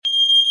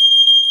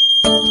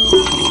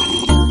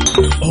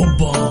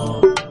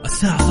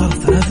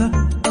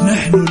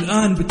نحن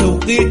الآن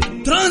بتوقيت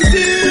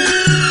ترانزيت.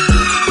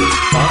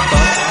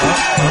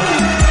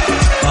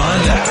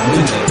 طالع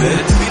من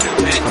البيت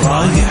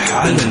رايح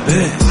على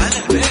البيت،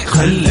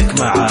 خليك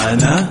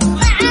معانا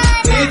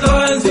في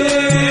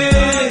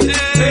ترانزيت.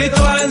 في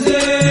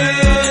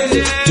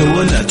ترانزيت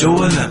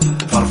جونا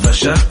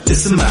فرفشة،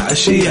 تسمع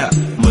أشياء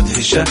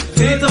مدهشة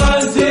في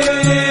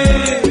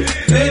ترانزيت.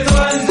 في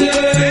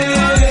ترانزيت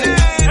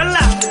يلا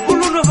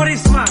كلنا فريق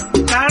اسمع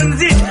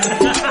ترانزيت.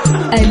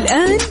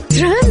 الآن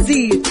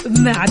ترانزيت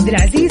مع عبد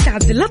العزيز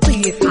عبد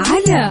اللطيف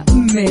على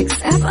ميكس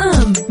اف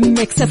ام.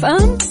 ميكس اف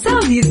ام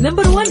سعوديز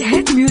نمبر 1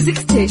 هيت ميوزك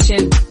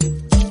ستيشن.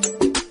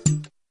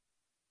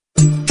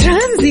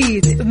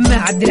 ترانزيت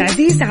مع عبد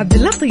العزيز عبد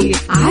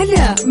اللطيف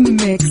على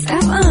ميكس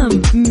اف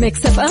ام.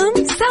 ميكس اف ام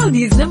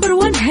سعوديز نمبر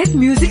 1 هيت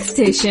ميوزك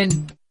ستيشن.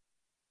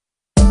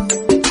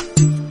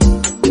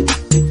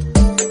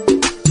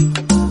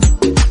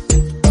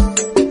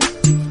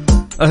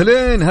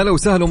 أهلين، هلا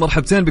وسهلا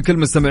ومرحبتين بكل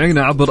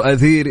مستمعينا عبر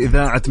أثير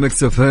إذاعة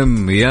ميكس اف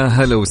ام. يا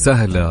هلا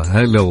وسهلا،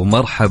 هلا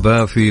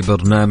ومرحبا في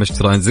برنامج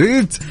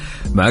ترانزيت.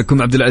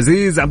 معكم عبد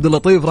العزيز عبد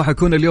اللطيف، راح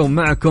أكون اليوم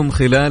معكم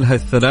خلال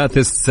هالثلاث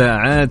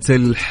الساعات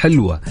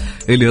الحلوة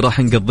اللي راح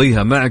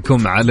نقضيها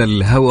معكم على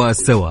الهوا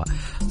سوا.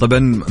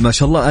 طبعا ما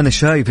شاء الله أنا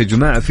شايف يا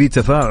جماعة في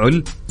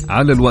تفاعل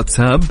على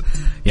الواتساب،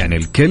 يعني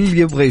الكل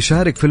يبغى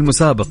يشارك في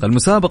المسابقة.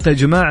 المسابقة يا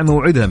جماعة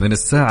موعدها من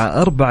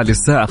الساعة 4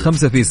 للساعة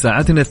 5 في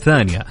ساعتنا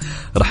الثانية.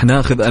 راح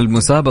ناخذ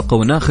المسابقة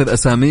وناخذ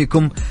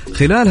أساميكم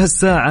خلال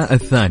هالساعة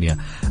الثانية.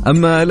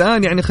 أما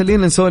الآن يعني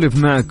خلينا نسولف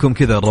معكم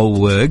كذا،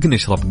 نروق،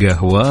 نشرب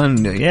قهوة،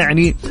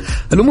 يعني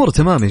الأمور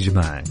تمام يا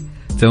جماعة.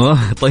 تمام.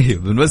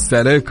 طيب نمسي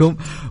عليكم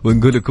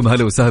ونقول لكم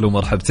هلا وسهلا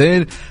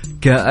ومرحبتين.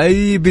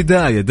 كأي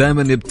بداية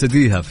دائما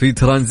نبتديها في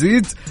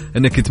ترانزيت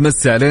انك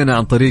تمسي علينا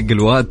عن طريق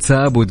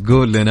الواتساب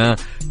وتقول لنا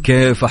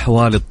كيف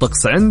احوال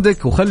الطقس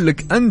عندك،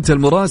 وخلك انت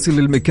المراسل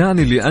للمكان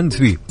اللي انت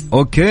فيه.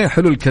 اوكي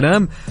حلو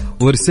الكلام،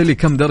 وارسلي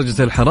كم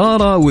درجة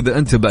الحرارة واذا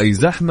انت بأي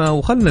زحمة،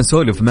 وخلنا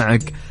نسولف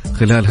معك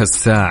خلال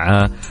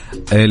هالساعة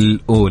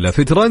الاولى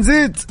في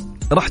ترانزيت.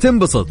 راح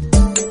تنبسط،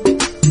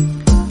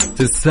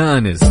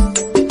 تستانس،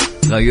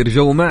 غير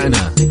جو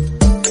معنا.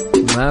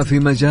 ما في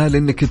مجال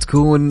انك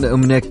تكون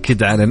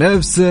منكد على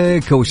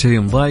نفسك او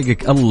شيء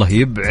مضايقك، الله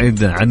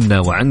يبعد عنا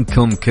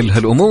وعنكم كل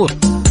هالامور.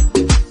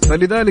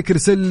 فلذلك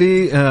ارسل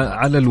لي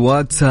على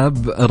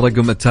الواتساب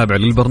الرقم التابع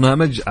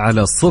للبرنامج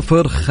على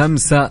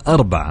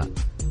 054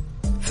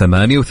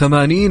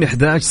 88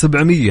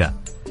 11700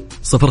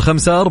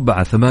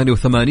 054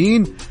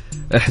 88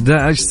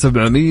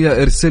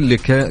 11700. ارسل لي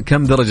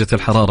كم درجة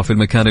الحرارة في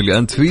المكان اللي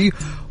أنت فيه،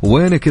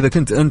 وينك إذا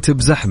كنت أنت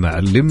بزحمة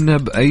علمنا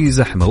بأي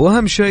زحمة،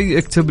 وأهم شيء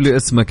اكتب لي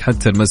اسمك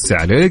حتى نمسي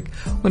عليك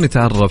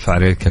ونتعرف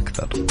عليك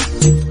أكثر.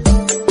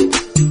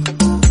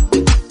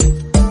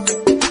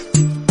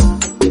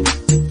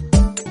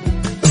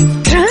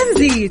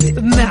 ترانزيت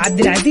مع عبد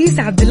العزيز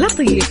عبد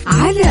اللطيف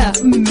على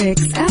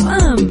ميكس اف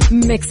ام.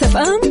 ميكس اف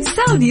ام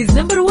سعوديز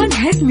نمبر 1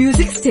 هيت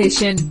ميوزك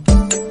ستيشن.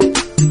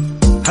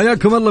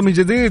 حياكم الله من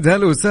جديد،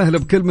 هلا وسهلا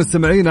بكل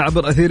مستمعينا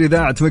عبر أثير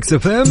إذاعة ميكس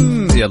اف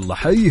ام. يلا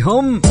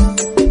حيهم.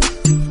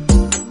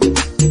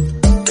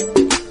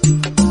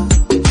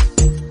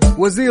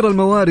 وزير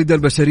الموارد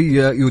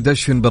البشرية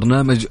يدشن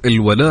برنامج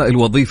الولاء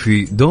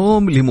الوظيفي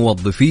دوم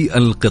لموظفي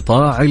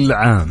القطاع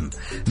العام.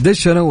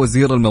 دشن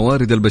وزير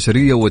الموارد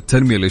البشرية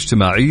والتنمية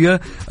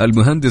الاجتماعية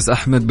المهندس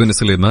أحمد بن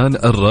سليمان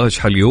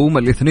الراجح اليوم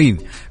الاثنين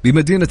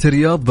بمدينة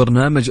الرياض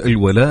برنامج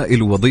الولاء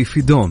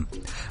الوظيفي دوم،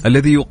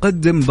 الذي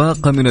يقدم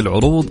باقة من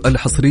العروض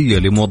الحصرية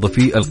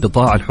لموظفي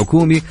القطاع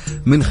الحكومي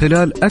من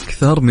خلال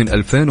أكثر من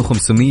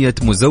 2500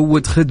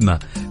 مزود خدمة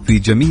في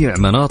جميع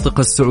مناطق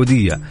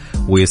السعودية،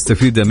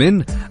 ويستفيد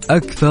من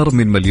أكثر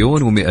من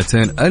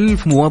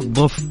 1,200,000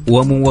 موظف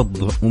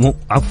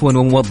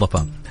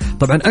وموظفة.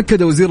 طبعا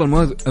أكد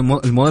وزير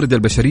الموارد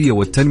البشرية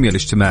والتنمية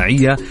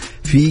الاجتماعية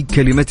في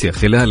كلمته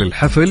خلال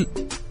الحفل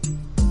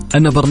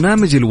أن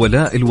برنامج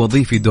الولاء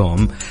الوظيفي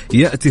دوم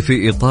يأتي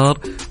في إطار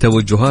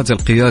توجهات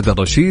القيادة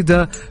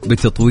الرشيدة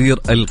بتطوير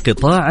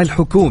القطاع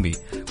الحكومي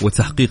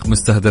وتحقيق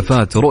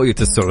مستهدفات رؤية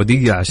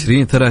السعودية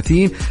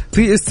 2030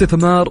 في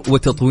استثمار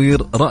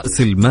وتطوير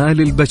رأس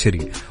المال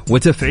البشري،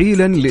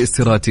 وتفعيلا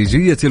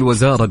لاستراتيجية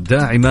الوزارة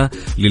الداعمة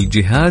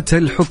للجهات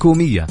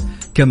الحكومية،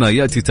 كما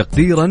يأتي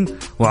تقديرا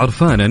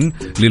وعرفانا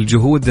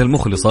للجهود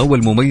المخلصة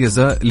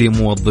والمميزة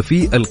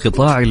لموظفي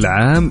القطاع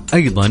العام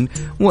أيضا،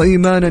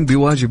 وإيمانا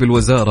بواجب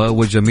الوزارة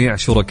وجميع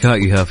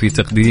شركائها في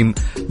تقديم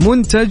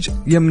منتج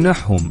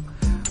يمنحهم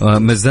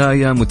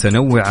مزايا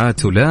متنوعة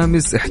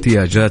تلامس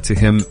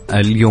احتياجاتهم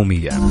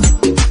اليومية.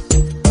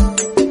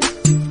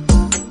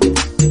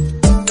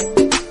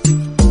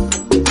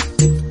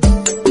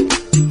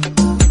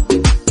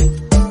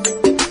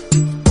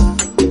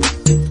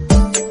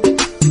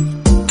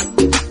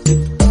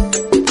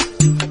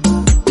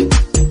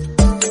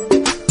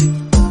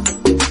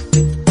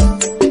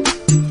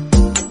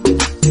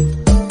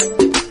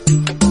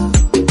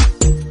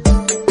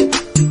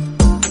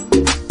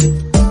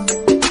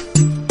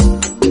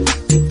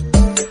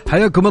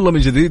 حياكم الله من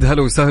جديد.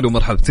 هلا وسهلا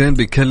ومرحبتين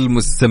بكل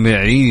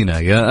مستمعينا،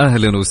 يا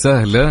أهلا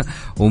وسهلا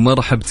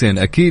ومرحبتين.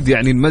 أكيد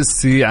يعني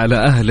نمسي على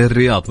أهل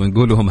الرياض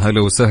ونقول لهم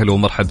هلا وسهلا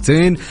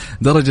ومرحبتين.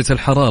 درجة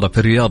الحرارة في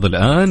الرياض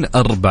الآن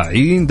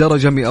 40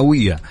 درجة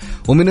مئوية،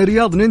 ومن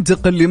الرياض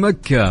ننتقل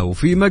لمكة،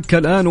 وفي مكة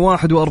الآن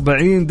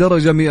 41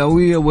 درجة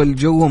مئوية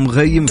والجو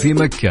مغيم في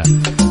مكة.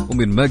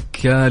 ومن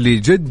مكة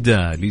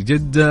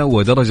لجدة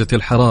ودرجة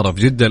الحرارة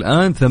في جدة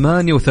الآن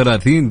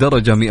 38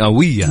 درجة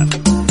مئوية.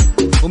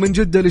 ومن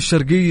جدة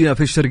للشرقية،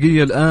 في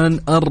الشرقية الآن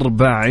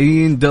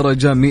 40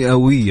 درجة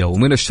مئوية.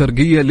 ومن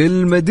الشرقية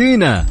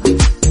للمدينة،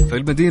 في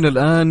المدينة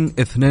الآن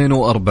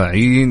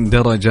 42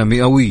 درجة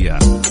مئوية.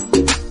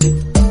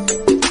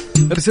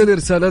 ارسل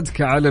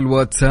رسالتك على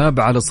الواتساب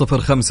على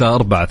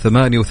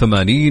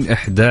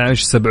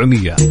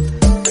 0548811700.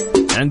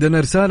 عندنا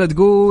رسالة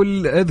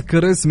تقول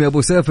اذكر اسمي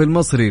أبو سيف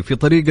المصري في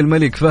طريق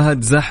الملك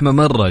فهد زحمة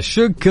مرة.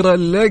 شكرا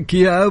لك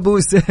يا أبو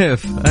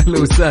سيف، أهلا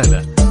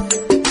وسهلا.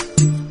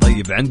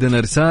 طيب عندنا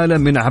رسالة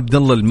من عبد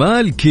الله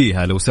المالكي،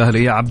 هلا وسهلا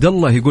يا عبد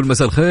الله. يقول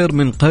مساء الخير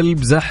من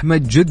قلب زحمة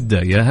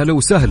جدة، يا هلا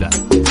وسهلا.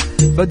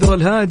 بدر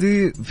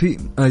الهادي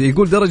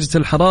يقول درجة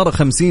الحرارة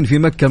 50 في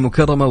مكة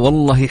المكرمة،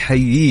 والله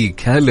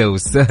يحييك، هلا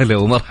وسهلا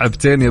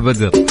ومرحبتين يا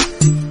بدر.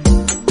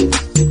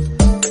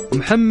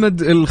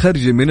 محمد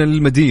الخرجي من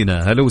المدينة،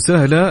 هلا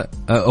وسهلا،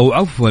 أو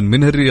عفوا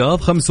من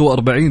الرياض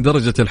 45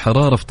 درجة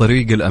الحرارة في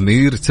طريق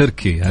الأمير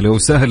تركي، هلا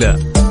وسهلا.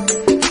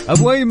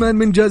 أبو أيمن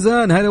من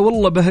جازان، هلا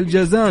والله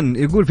بهالجازان،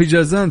 يقول في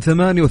جازان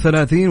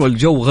 38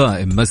 والجو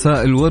غائم،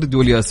 مساء الورد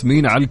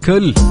والياسمين على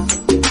الكل.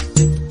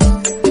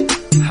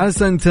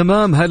 حسن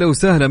تمام، هلا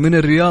وسهلا من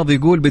الرياض،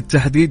 يقول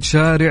بالتحديد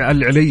شارع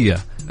العلية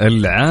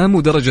العام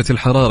ودرجة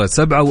الحرارة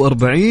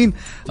 47.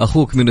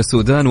 أخوك من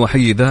السودان،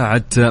 وحي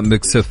إذاعة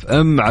ميكس اف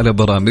ام على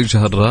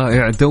برامجها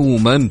الرائع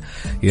دوما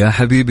يا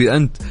حبيبي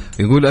أنت.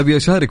 يقول أبي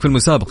أشارك في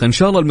المسابقة، إن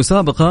شاء الله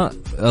المسابقة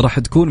راح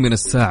تكون من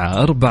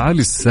الساعة 4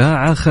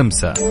 للساعة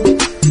 5.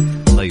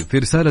 طيب في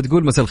رسالة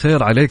تقول مساء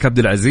الخير عليك عبد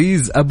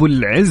العزيز أبو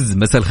العز،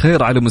 مساء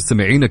الخير على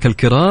مستمعينك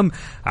الكرام،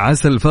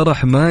 عسى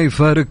الفرح ما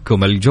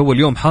يفارقكم، الجو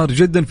اليوم حار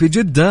جدا في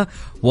جدة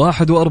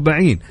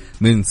 41.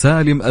 من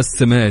سالم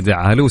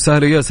السمادع، هلا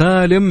وسهلا يا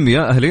سالم،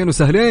 يا أهلين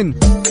وسهلين.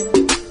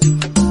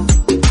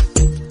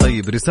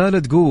 طيب رسالة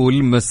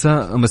تقول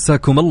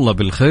مساكم الله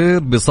بالخير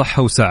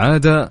بصحة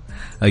وسعادة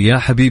يا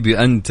حبيبي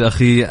أنت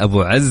أخي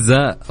أبو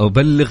عزة،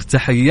 أبلغ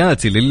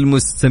تحياتي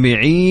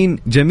للمستمعين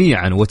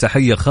جميعا،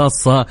 وتحية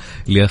خاصة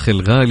لأخي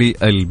الغالي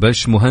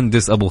البش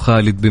مهندس أبو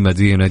خالد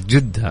بمدينة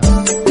جدة.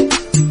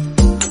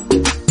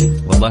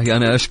 والله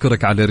أنا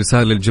أشكرك على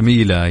الرسالة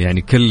الجميلة،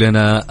 يعني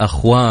كلنا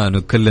أخوان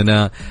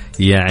وكلنا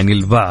يعني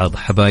البعض،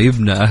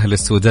 حبايبنا أهل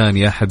السودان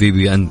يا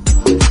حبيبي أنت.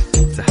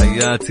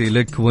 تحياتي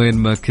لك وين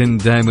ما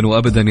كنت دائما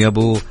وأبدا يا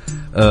أبو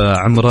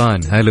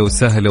عمران، هلا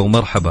وسهلا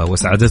ومرحبا،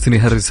 وسعدتني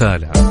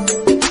هالرسالة.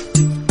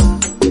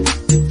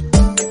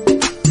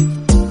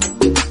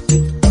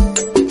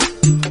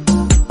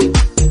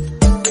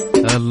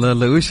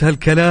 الله وش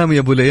هالكلام يا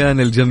أبو ليان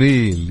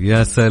الجميل،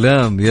 يا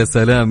سلام يا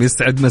سلام،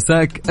 يسعد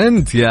مساك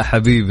أنت يا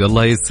حبيبي،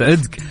 الله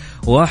يسعدك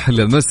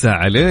وأحلى مساء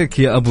عليك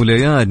يا أبو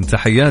ليان،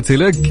 تحياتي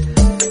لك.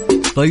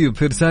 طيب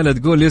في رسالة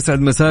تقول يسعد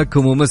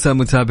مساكم ومساء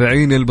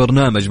متابعين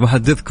البرنامج،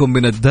 محدثكم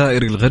من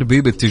الدائري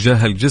الغربي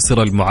باتجاه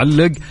الجسر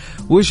المعلق،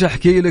 وش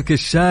أحكي لك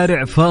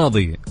الشارع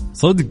فاضي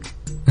صدق.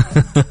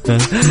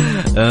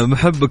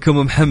 محبكم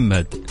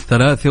محمد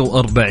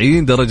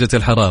 43 درجة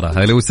الحرارة،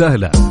 هلا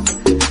وسهلا.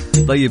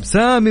 طيب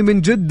سامي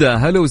من جدة،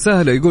 هلا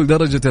وسهلا، يقول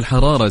درجة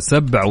الحرارة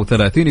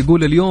 37،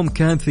 يقول اليوم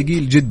كان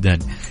ثقيل جدا،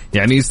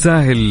 يعني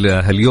يستاهل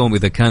هاليوم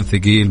إذا كان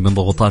ثقيل من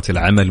ضغوطات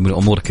العمل، من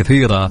أمور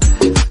كثيرة،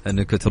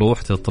 أنك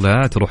تروح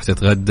تطلع تروح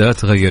تتغدى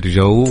تغير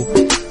جو،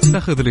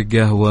 تاخذ لك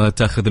قهوة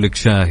تاخذ لك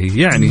شاهي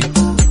يعني،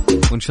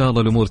 وإن شاء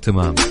الله الأمور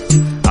تمام.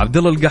 عبد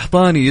الله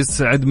القحطاني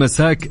يسعد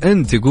مساك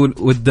أنت، يقول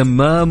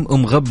والدمام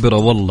مغبرة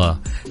والله،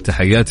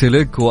 تحياتي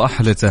لك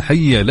وأحلى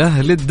تحية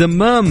لأهل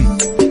الدمام.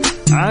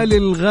 علي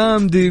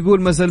الغامدي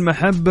يقول مساء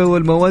المحبة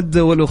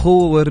والمودة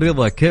والأخوة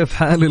والرضا، كيف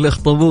حال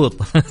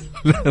الأخطبوط؟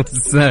 لا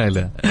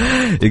سهلة.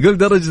 يقول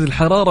درجة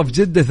الحرارة في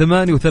جدة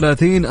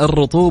 38،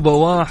 الرطوبة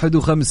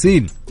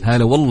 51.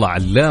 هلا والله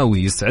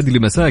علاوي، يسعد لي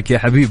مساك يا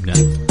حبيبنا.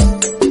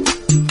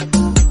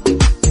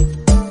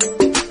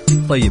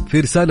 طيب في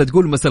رسالة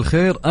تقول مساء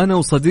الخير أنا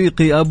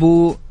وصديقي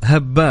أبو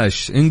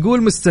هباش،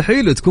 نقول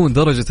مستحيل تكون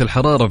درجة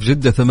الحرارة في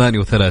جدة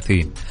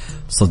 38،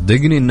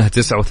 صدقني إنها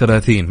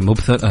 39 مو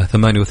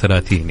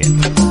 38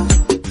 يعني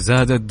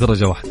زادت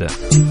درجة واحدة.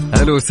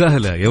 هلا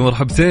وسهلا يا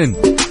مرحبتين.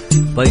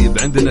 طيب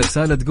عندنا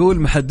رسالة تقول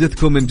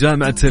محدثكم من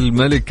جامعة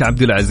الملك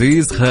عبد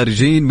العزيز،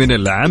 خارجين من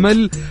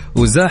العمل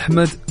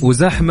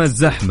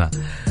وزحمة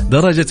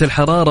درجة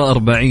الحرارة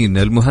 40،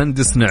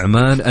 المهندس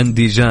نعمان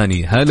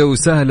أنديجاني، هلا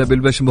وسهلا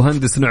بالبش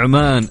مهندس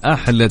نعمان،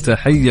 أحلى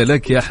تحية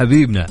لك يا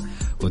حبيبنا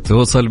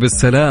وتوصل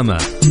بالسلامة.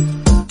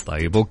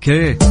 طيب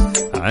أوكي،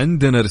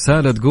 عندنا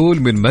رسالة تقول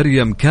من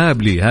مريم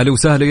كابلي، هلا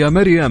وسهلا يا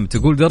مريم،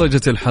 تقول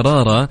درجة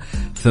الحرارة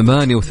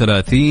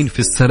 38 في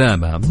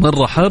السلامة،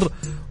 مرة حر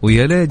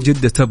ويا ليت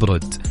جدة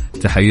تبرد،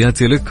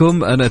 تحياتي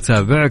لكم، أنا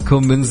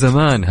تابعكم من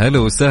زمان. هلا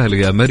وسهلا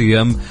يا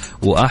مريم،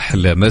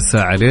 وأحلى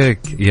مساء عليك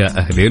يا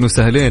أهلين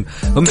وسهلين.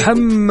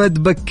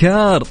 محمد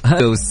بكار،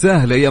 هلا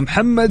وسهلا يا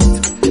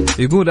محمد،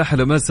 يقول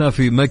أحلى مساء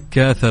في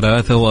مكة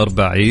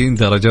 43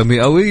 درجة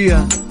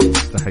مئوية.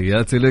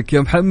 تحياتي لك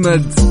يا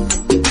محمد.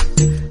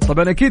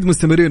 طبعا أكيد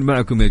مستمرين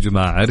معكم يا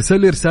جماعة. ارسل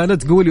لي رسالة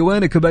تقولي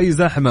وينك بأي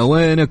زحمة،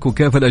 وينك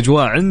وكيف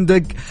الأجواء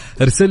عندك.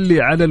 ارسل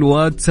لي على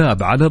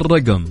الواتساب على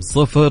الرقم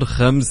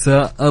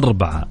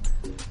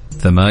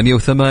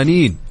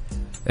 054-88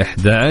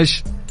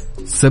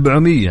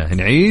 11-700.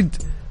 نعيد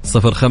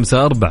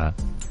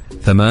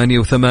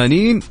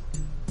 054-88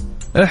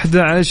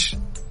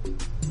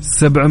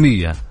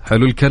 11-700.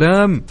 حلو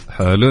الكلام،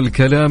 حلو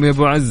الكلام يا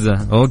أبو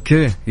عزة.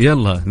 أوكي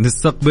يلا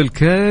نستقبل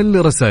كل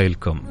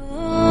رسائلكم.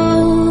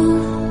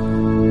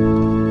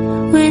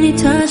 When you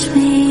touch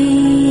me,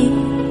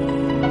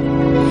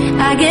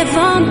 I get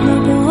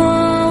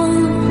vulnerable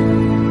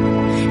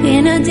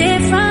in a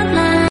different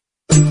line.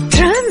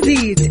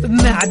 ترانزيت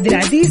مع عبد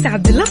العزيز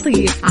عبد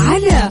اللطيف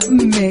على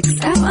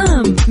ميكس اف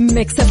ام.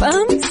 ميكس اف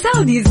ام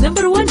سعوديز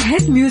نمبر 1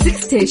 هيت ميوزك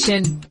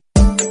ستيشن.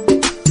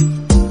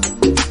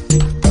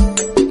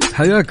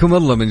 حياكم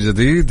الله من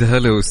جديد.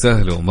 هلا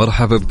وسهلا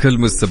ومرحبا بكل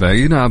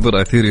مستمعين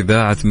عبر أثير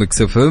إذاعة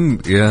ميكس اف ام.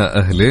 يا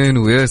أهلين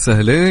ويا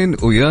سهلين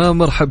ويا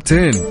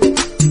مرحبتين.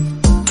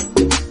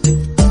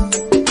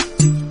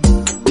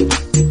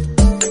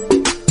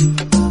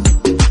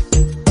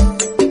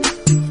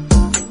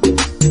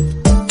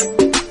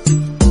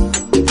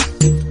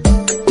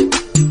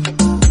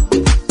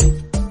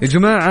 يا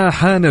جماعة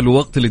حان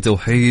الوقت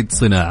لتوحيد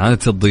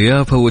صناعات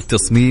الضيافة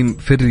والتصميم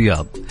في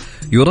الرياض.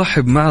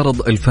 يرحب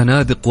معرض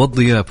الفنادق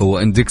والضيافة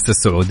وإندكس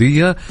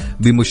السعودية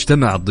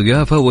بمجتمع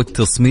الضيافة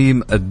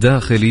والتصميم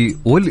الداخلي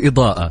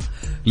والإضاءة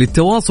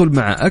للتواصل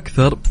مع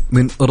أكثر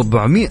من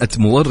 400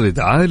 مورد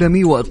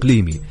عالمي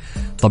وإقليمي.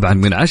 طبعا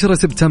من 10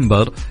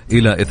 سبتمبر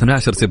إلى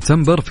 12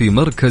 سبتمبر في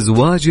مركز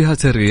واجهة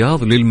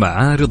الرياض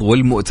للمعارض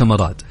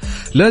والمؤتمرات.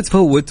 لا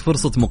تفوت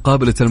فرصة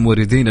مقابلة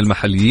الموردين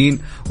المحليين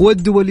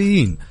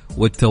والدوليين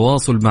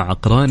والتواصل مع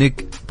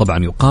أقرانك.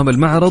 طبعا يقام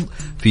المعرض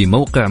في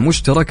موقع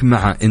مشترك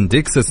مع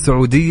إندكس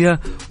السعودية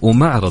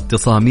ومعرض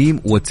تصاميم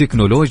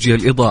وتكنولوجيا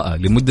الإضاءة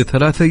لمدة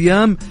 3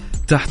 أيام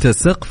تحت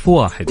سقف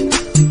واحد.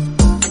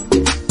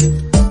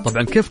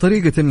 طبعا كيف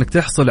طريقة انك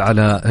تحصل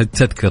على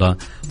التذكرة؟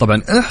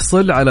 طبعا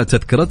احصل على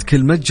تذكرتك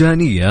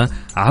المجانية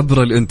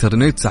عبر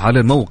الانترنت على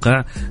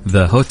الموقع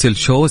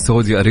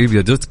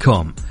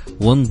thehotelshow.saudiarabia.com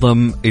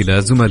وانضم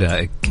الى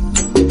زملائك.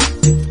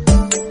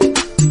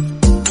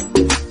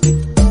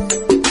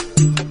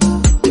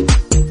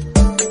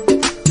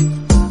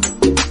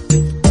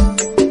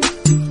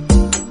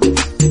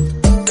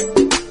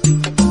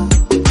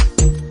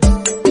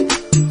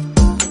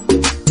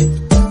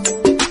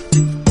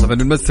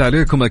 نمسي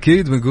عليكم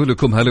أكيد، بنقول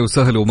لكم هلا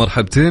وسهلا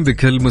ومرحبتين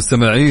بكل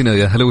مستمعينا.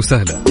 يا هلا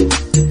وسهلا.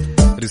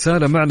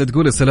 رسالة معنا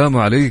تقول السلام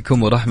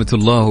عليكم ورحمة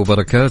الله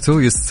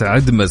وبركاته،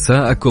 يسعد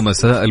مساءك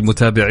ومساء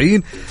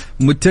المتابعين.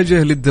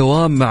 متجه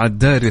للدوام مع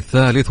الدار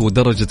الثالث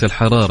ودرجة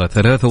الحرارة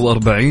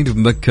 43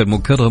 بمكة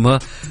المكرمة.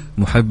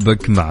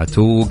 محبك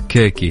معتوق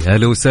كيكي.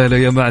 هلا وسهلا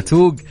يا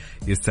معتوق،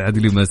 يسعد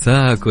لي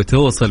مساءك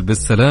وتوصل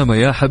بالسلامة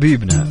يا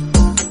حبيبنا.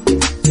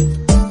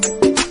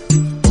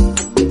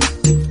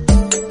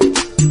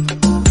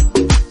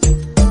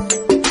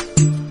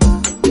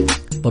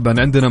 طبعا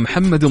عندنا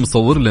محمد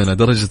مصور لنا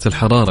درجة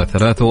الحرارة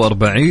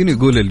 43،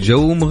 يقول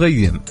الجو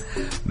مغيم.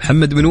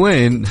 محمد من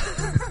وين؟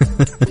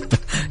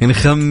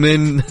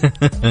 نخمن.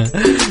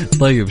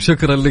 طيب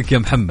شكرا لك يا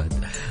محمد.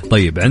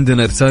 طيب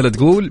عندنا رسالة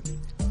تقول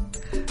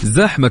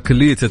زحمة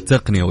كلية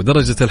التقنية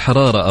ودرجة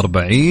الحرارة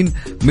 40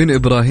 من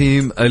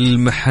إبراهيم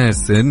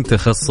المحاسن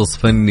تخصص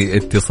فني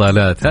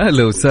اتصالات.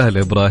 هلا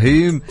وسهلا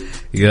إبراهيم،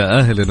 يا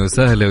أهلا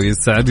وسهلا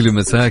ويسعد لي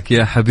مساك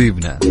يا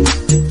حبيبنا.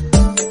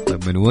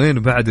 من وين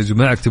بعد يا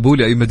جماعة؟ اكتبوا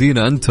لي أي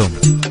مدينة أنتم.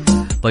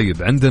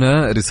 طيب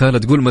عندنا رسالة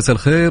تقول مساء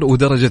الخير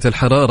ودرجة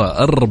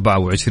الحرارة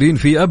 24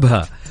 في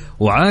أبها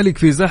وعالق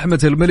في زحمة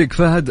الملك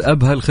فهد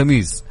أبها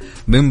الخميس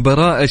من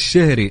براء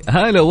الشهري.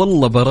 هلا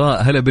والله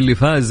براء، هلا باللي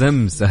فاز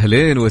أمس.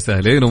 أهلين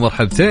وسهلين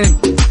ومرحبتين،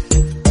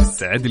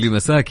 سعد لي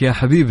مساك يا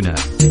حبيبنا.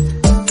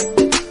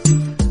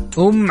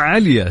 أم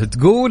عليا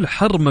تقول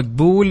حر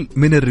مقبول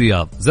من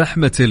الرياض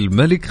زحمة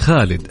الملك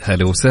خالد.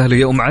 هلا وسهلا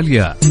يا أم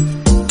عليا.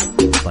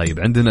 طيب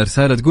عندنا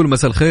رسالة تقول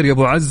مساء الخير يا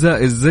أبو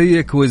عزة،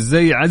 ازيك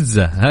وازاي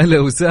عزة؟ هلا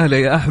وسهلا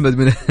يا أحمد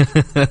من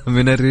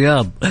من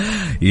الرياض.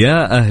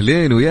 يا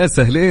أهلين ويا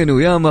سهلين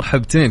ويا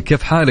مرحبتين،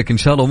 كيف حالك؟ إن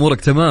شاء الله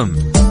أمورك تمام.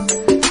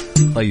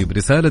 طيب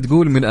رسالة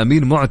تقول من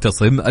أمين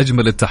معتصم،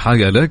 أجمل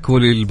التحايا لك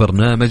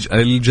وللبرنامج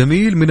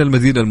الجميل من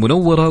المدينة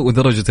المنورة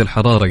ودرجة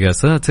الحرارة يا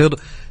ساتر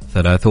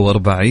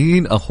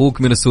 43.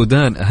 أخوك من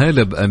السودان.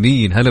 هلا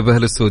بأمين، هلا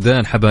بأهل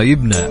السودان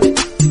حبايبنا.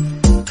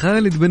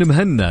 خالد بن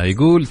مهنا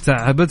يقول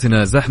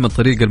تعبتنا زحمة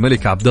طريق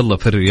الملك عبد الله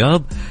في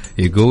الرياض.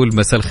 يقول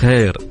مساء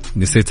الخير،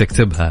 نسيت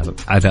اكتبها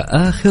على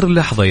آخر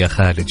لحظة يا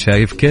خالد،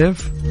 شايف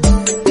كيف؟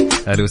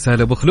 أهلا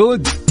وسهلا أبو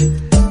خلود.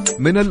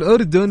 من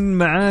الأردن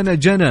معانا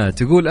جنى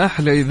تقول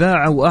أحلى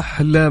إذاعة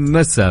وأحلى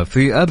مساء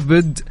في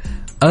أربد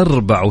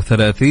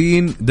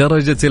 34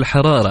 درجة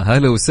الحرارة.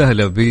 هلا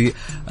وسهلا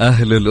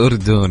بأهل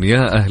الأردن،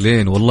 يا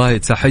أهلين، والله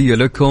تحية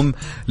لكم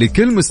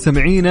لكل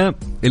مستمعينا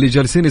اللي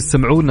جالسين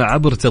يستمعونا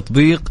عبر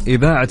تطبيق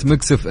إذاعة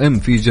ميكس اف ام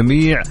في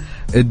جميع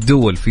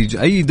الدول.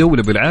 في أي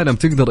دولة بالعالم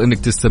تقدر أنك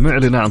تستمع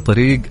لنا عن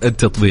طريق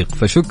التطبيق،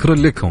 فشكرا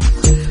لكم.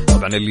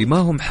 طبعا اللي ما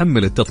هو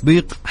محمل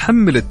التطبيق،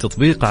 حمل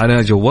التطبيق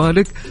على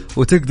جوالك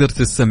وتقدر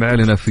تستمع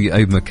لنا في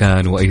أي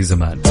مكان وأي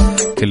زمان.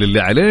 كل اللي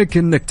عليك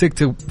أنك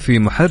تكتب في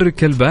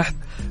محرك البحث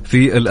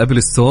في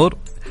الأبل ستور،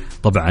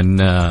 طبعا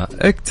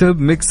اكتب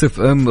ميكس اف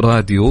ام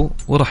راديو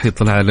وراح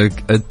يطلع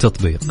لك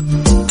التطبيق.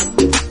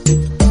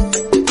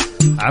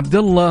 عبد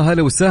الله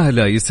هلا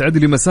وسهلا، يسعد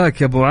لي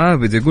مساك يا ابو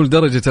عابد. يقول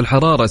درجة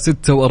الحرارة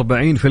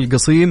 46 في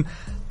القصيم،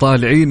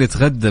 طالعين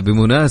نتغدى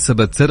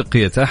بمناسبة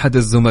ترقية أحد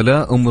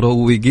الزملاء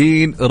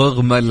ومروقين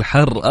رغم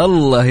الحر.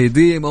 الله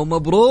يديم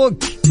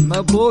ومبروك،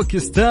 مبروك،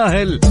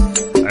 يستاهل،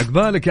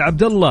 عقبالك يا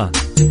عبد الله.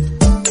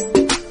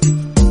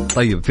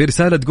 طيب في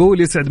رسالة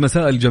تقول يسعد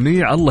مساء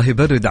الجميع، الله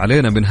يبرد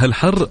علينا من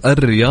هالحر.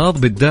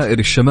 الرياض بالدائر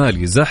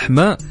الشمالي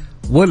زحمة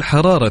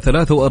والحرارة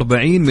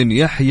 43 من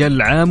يحيى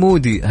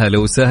العامودي. هلا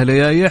وسهلا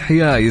يا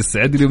يحيى،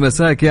 يسعد لي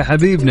مساك يا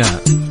حبيبنا.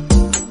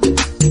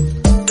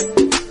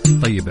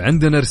 طيب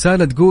عندنا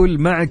رسالة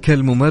تقول معك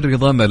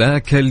الممرضة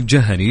ملاك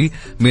الجهني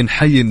من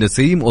حي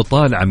النسيم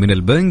وطالعة من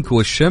البنك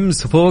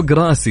والشمس فوق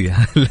راسي.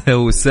 هلا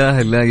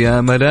وسهلا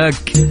يا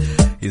ملاك،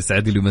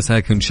 يسعد لي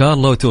مساك إن شاء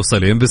الله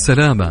وتوصلين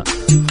بالسلامة.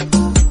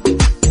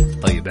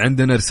 طيب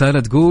عندنا رسالة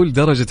تقول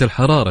درجة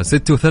الحرارة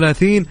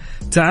 36،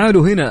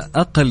 تعالوا هنا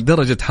أقل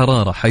درجة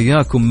حرارة،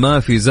 حياكم، ما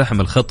في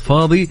زحمة، الخط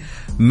فاضي،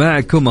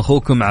 معكم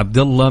أخوكم عبد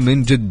الله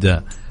من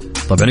جدة.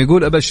 طبعا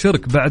يقول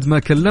أبشرك بعد ما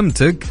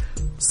كلمتك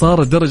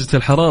صارت درجة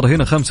الحرارة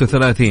هنا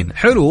 35.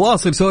 حلو،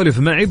 واصل سولف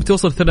معي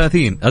بتوصل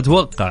 30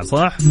 أتوقع،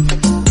 صح؟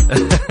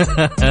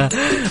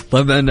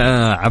 طبعا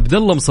عبد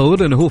الله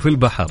مصور لنا هو في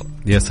البحر،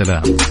 يا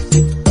سلام.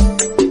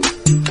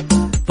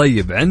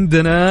 طيب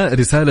عندنا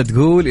رسالة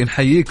تقول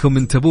نحييكم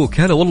من تبوك.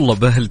 هلا والله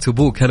بأهل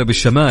تبوك، هلا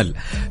بالشمال.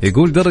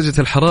 يقول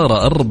درجة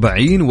الحرارة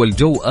 40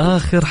 والجو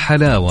آخر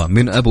حلاوة،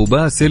 من أبو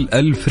باسل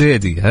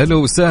الفريدي. هلا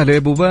وسهلا يا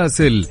أبو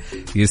باسل،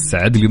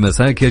 يسعد لي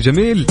مساك يا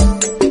جميل.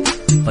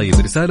 طيب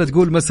رسالة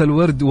تقول مساء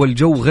الورد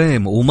والجو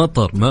غيم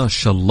ومطر، ما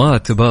شاء الله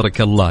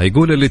تبارك الله.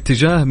 يقول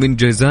الاتجاه من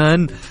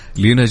جيزان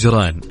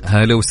لنجران.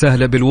 هلا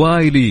وسهلا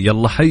بالوايلي،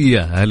 يلا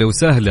حيا، هلا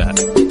وسهلا.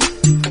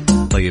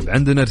 طيب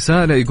عندنا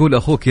رسالة يقول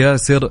أخوك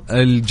ياسر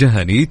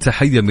الجهني،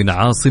 تحية من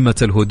عاصمة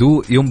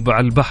الهدوء ينبع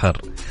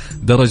البحر،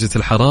 درجة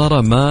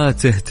الحرارة ما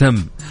تهتم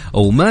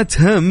أو ما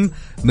تهم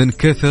من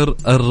كثر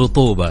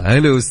الرطوبة.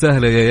 هلا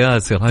وسهلا يا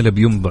ياسر، هلا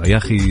بينبع، يا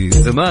أخي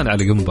زمان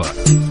على ينبع.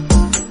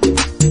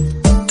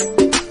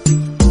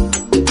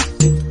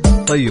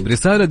 طيب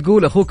رسالة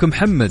تقول أخوك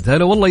محمد،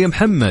 هلا والله يا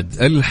محمد،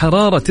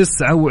 الحرارة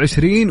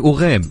 29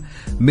 وغيم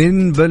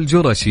من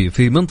بلجرشي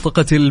في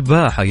منطقة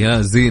الباحة.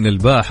 يا زين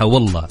الباحة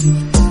والله.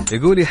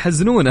 يقول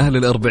يحزنون أهل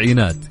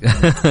الأربعينات.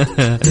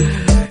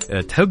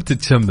 تحب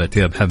تتشمت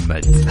يا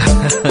محمد.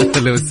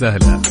 هلا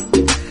وسهلا.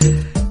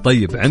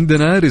 طيب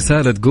عندنا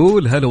رسالة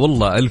تقول هلا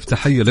والله ألف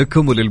تحية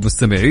لكم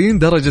وللمستمعين،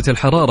 درجة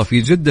الحرارة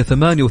في جدة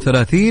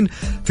 38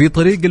 في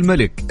طريق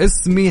الملك،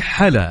 اسمي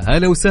حلا.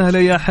 هلا وسهلا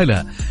يا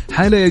حلا.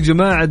 حلا يا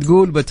جماعة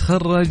تقول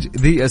بتخرج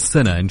ذي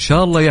السنة إن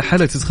شاء الله يا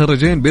حلا،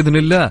 تتخرجين بإذن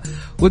الله،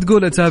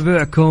 وتقول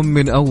أتابعكم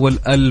من أول،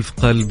 ألف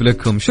قلب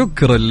لكم.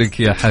 شكرا لك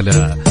يا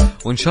حلا،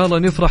 وإن شاء الله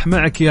نفرح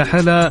معك يا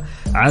حلا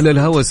على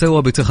الهوى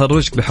سوا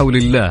بتخرجك بحول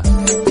الله.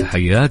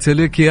 تحياتي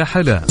لك يا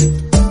حلا.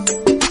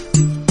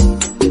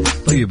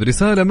 طيب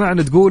رسالة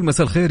معنا تقول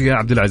مساء الخير يا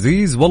عبد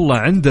العزيز، والله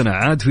عندنا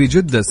عاد في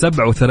جدة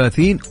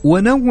 37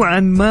 ونوعا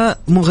ما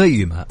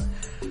مغيمة،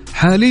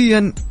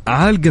 حاليا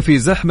عالقة في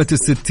زحمة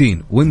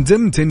 60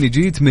 وندمت اني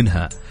جيت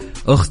منها.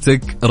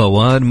 اختك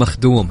روان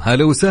مخدوم.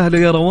 هلا وسهلا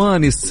يا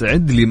روان،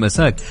 يسعد لي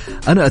مساك.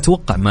 انا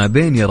اتوقع ما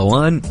بين يا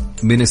روان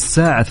من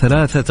الساعة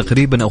 3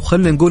 تقريبا، او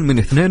خلينا نقول من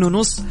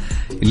 2:30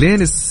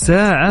 لين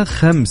الساعة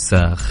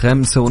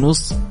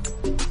 5:30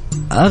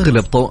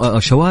 أغلب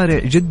شوارع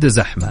جدة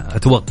زحمة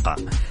أتوقع،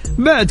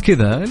 بعد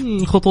كذا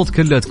الخطوط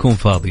كلها تكون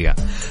فاضية.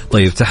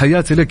 طيب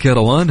تحياتي لك يا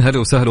روان، هلا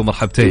وسهلا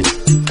ومرحبتين.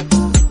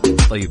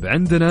 طيب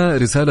عندنا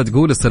رسالة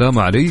تقول السلام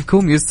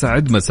عليكم،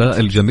 يسعد مساء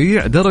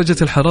الجميع، درجة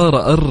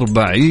الحرارة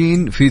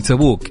 40 في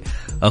تبوك،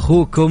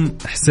 أخوكم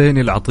حسين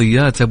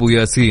العطيات أبو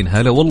ياسين.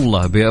 هلا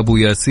والله بأبو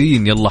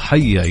ياسين، يلا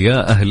حيا،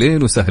 يا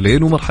أهلين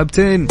وسهلين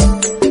ومرحبتين.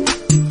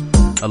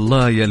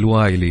 الله يا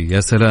الوايلي،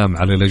 يا سلام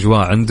على الأجواء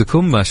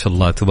عندكم، ما شاء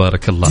الله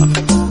تبارك الله.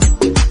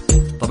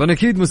 طبعا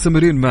أكيد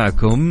مستمرين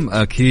معكم،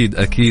 أكيد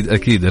أكيد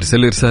أكيد.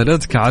 ارسل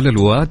رسالتك على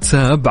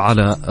الواتساب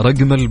على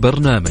رقم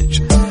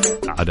البرنامج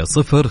على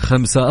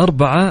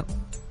 054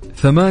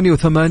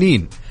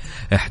 88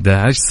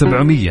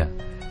 11700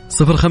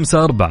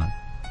 054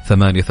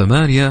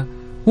 88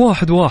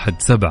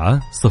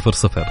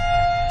 11700.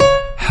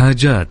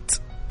 حاجات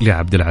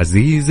لعبد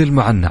العزيز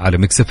المعنى على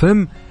ميكس اف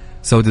ام،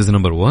 سودز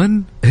نمبر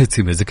 1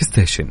 هيتي ميوزك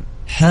ستيشن.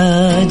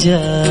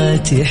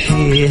 حاجات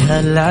يحييها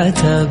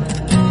العتب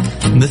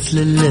مثل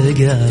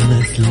اللقا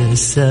مثل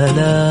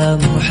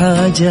السلام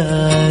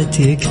وحاجات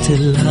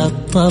يقتلها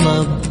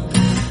الطلب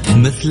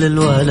مثل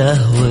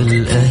الوله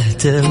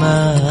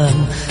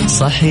والاهتمام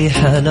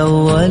صحيح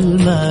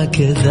الأول ما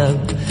كذب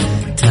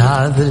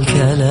تعب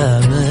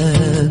الكلام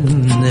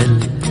من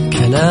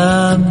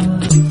الكلام.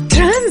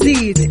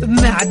 ترانزيت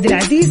مع عبد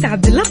العزيز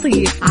عبد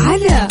اللطيف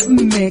على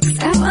ميكس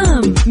اف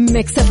ام.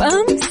 ميكس اف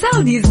ام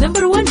سعوديز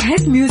نمبر 1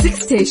 هيت ميوزك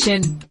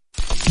ستيشن.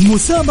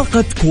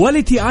 مسابقة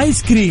كواليتي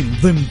آيس كريم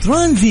ضمن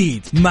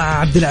ترانزيت مع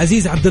عبد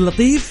العزيز عبد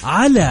اللطيف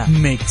على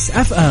ميكس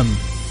اف ام.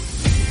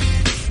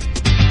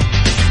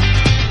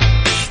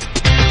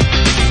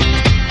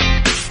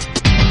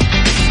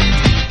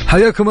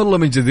 حياكم الله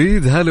من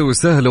جديد. هلا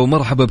وسهلا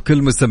ومرحبا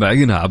بكل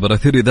مستمعينا عبر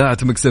أثير إذاعة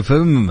ميكس اف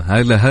ام.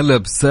 هلا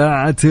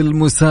بساعة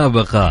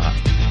المسابقة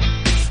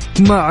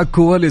مع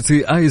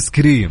كواليتي آيس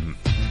كريم.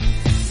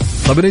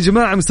 طبعا يا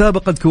جماعة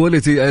مسابقة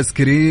كواليتي آيس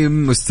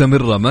كريم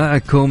مستمرة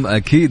معكم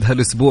أكيد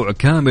هالأسبوع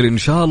كامل إن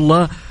شاء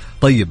الله.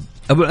 طيب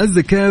أبو العز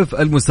كيف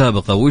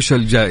المسابقة وش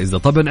الجائزة؟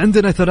 طبعا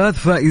عندنا 3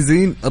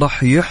 فائزين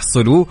راح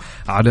يحصلوا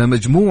على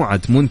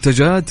مجموعة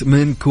منتجات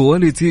من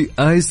كواليتي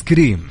آيس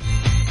كريم.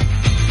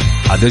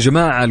 هذا يا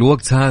جماعة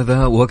الوقت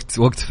هذا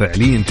وقت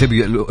فعليا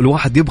تبي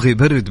الواحد يبغى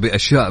يبرد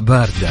بأشياء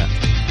باردة،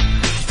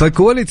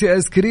 فكواليتي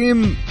آيس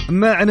كريم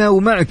معنا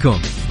ومعكم،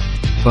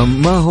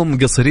 فما هم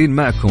قصرين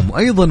معكم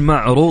وأيضا مع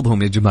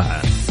عروضهم يا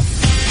جماعة.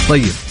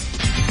 طيب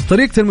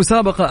طريقة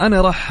المسابقة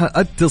أنا راح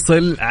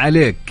أتصل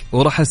عليك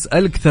وراح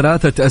أسألك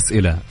 3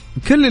 أسئلة،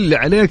 كل اللي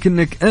عليك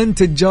أنك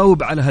أنت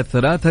تجاوب على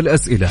هال3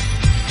 الأسئلة،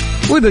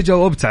 وإذا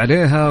جاوبت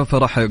عليها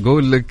فراح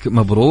أقول لك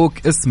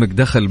مبروك اسمك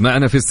دخل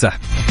معنا في السحب.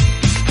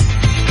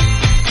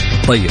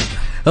 طيب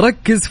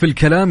ركز في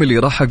الكلام اللي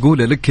راح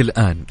أقوله لك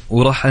الآن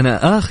وراح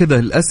أنا آخذ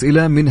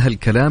الأسئلة من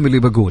هالكلام اللي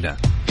بقوله.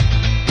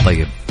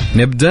 طيب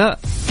نبدأ.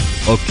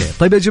 أوكي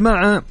طيب يا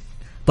جماعة،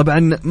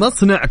 طبعا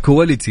مصنع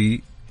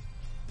كواليتي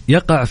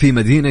يقع في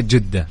مدينة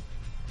جدة،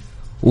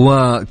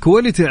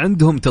 وكواليتي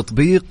عندهم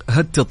تطبيق،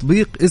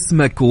 هالتطبيق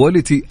اسمه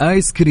كواليتي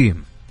آيس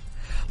كريم.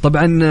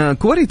 طبعا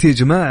كواليتي يا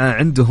جماعة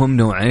عندهم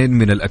نوعين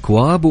من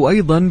الأكواب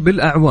وأيضا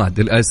بالأعواد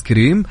الآيس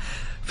كريم،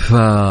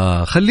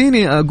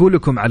 فخليني أقول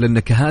لكم على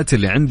النكهات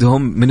اللي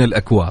عندهم من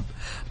الأكواب.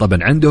 طبعا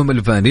عندهم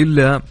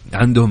الفانيلا،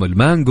 عندهم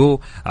المانجو،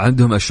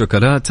 عندهم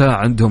الشوكولاتة،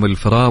 عندهم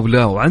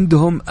الفراولة،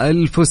 وعندهم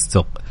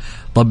الفستق.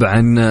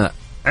 طبعا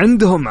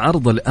عندهم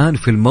عرض الآن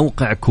في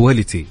الموقع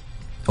كواليتي.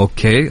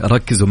 أوكي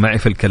ركزوا معي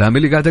في الكلام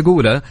اللي قاعد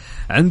أقوله.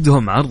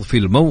 عندهم عرض في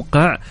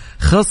الموقع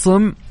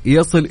خصم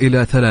يصل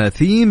إلى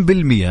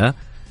 30%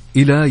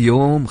 إلى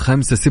يوم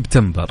 5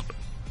 سبتمبر.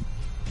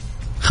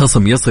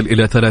 خصم يصل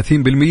إلى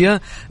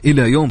 30%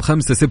 إلى يوم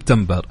 5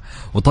 سبتمبر.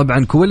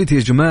 وطبعا كواليتي يا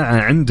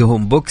جماعة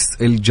عندهم بوكس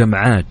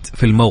الجمعات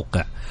في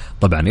الموقع.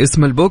 طبعا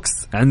اسم البوكس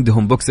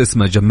عندهم بوكس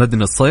اسمه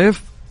جمدنا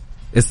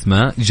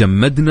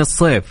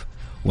الصيف،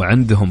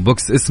 وعندهم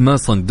بوكس اسمه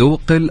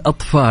صندوق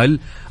الأطفال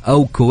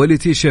أو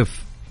كواليتي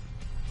شيف.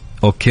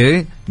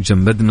 أوكي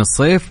جمدنا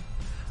الصيف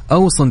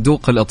أو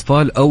صندوق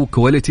الأطفال أو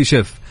كواليتي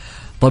شيف.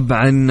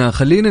 طبعا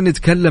خلينا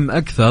نتكلم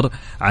أكثر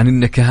عن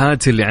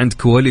النكهات اللي عند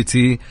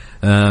كواليتي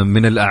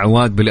من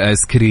الأعواد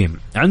بالآيس كريم.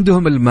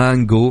 عندهم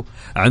المانجو،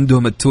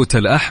 عندهم التوت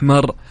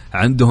الأحمر،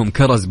 عندهم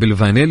كرز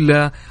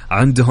بالفانيلا،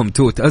 عندهم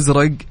توت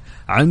أزرق،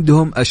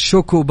 عندهم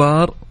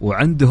الشوكوبار،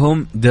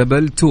 وعندهم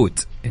دبل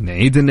توت.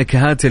 نعيد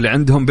النكهات اللي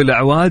عندهم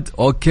بالأعواد.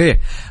 أوكي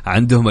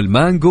عندهم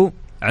المانجو،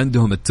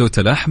 عندهم التوت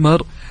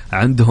الأحمر،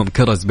 عندهم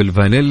كرز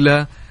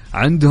بالفانيلا،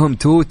 عندهم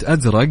توت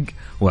أزرق،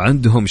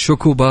 وعندهم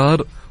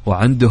شوكوبار،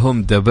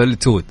 وعندهم دبل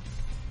توت.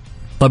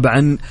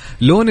 طبعا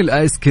لون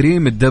الآيس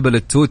كريم الدبل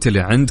التوت اللي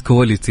عند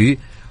كواليتي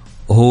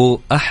هو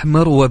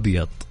أحمر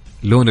وأبيض.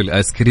 لون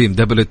الآيس كريم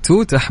دبل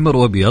التوت أحمر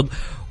وأبيض.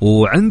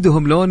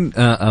 وعندهم لون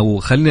أو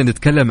خلينا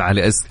نتكلم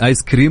على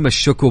آيس كريم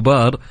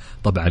الشوكوبار،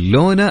 طبعا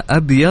لونه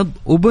أبيض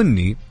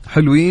وبني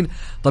حلوين.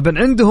 طبعا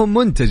عندهم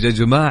منتج يا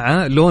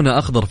جماعة لونه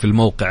أخضر في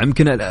الموقع،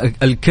 يمكن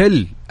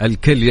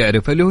الكل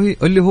يعرف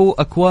اللي هو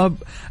أكواب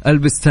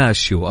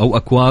البستاشيو أو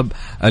أكواب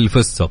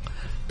الفستق.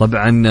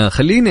 طبعا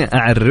خليني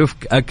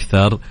أعرفك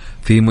أكثر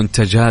في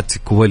منتجات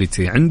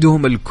كواليتي.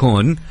 عندهم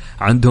الكون،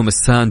 عندهم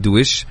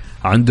الساندويش،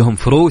 عندهم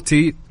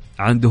فروتي،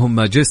 عندهم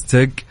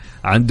ماجستيك،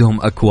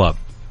 عندهم أكواب.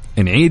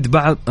 نعيد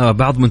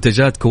بعض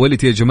منتجات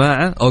كواليتي يا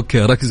جماعة. أوكي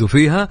ركزوا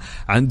فيها.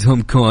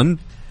 عندهم كون،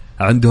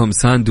 عندهم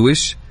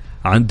ساندويش،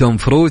 عندهم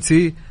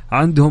فروتي،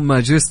 عندهم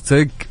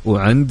ماجستيك،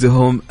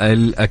 وعندهم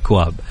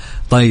الأكواب.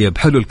 طيب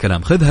حلو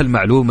الكلام، خذ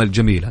هالمعلومة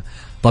الجميلة.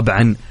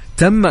 طبعا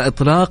تم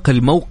إطلاق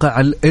الموقع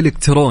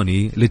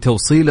الإلكتروني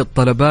لتوصيل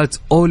الطلبات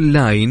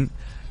أونلاين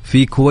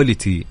في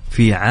كواليتي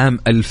في عام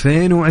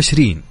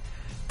 2020.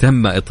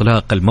 تم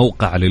إطلاق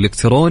الموقع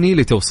الإلكتروني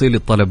لتوصيل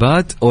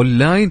الطلبات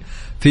أونلاين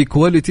في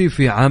كواليتي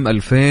في عام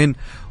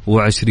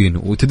 2020.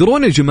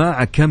 وتدرون يا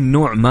جماعة كم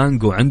نوع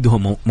مانجو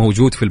عندهم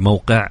موجود في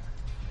الموقع؟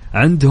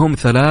 عندهم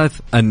 3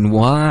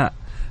 أنواع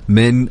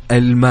من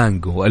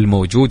المانجو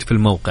الموجود في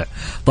الموقع.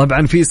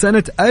 طبعا في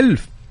سنة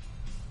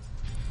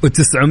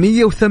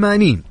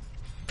 1980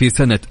 في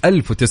سنة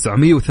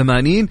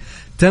 1980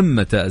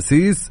 تم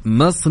تأسيس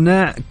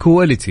مصنع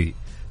كواليتي.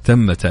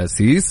 تم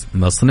تأسيس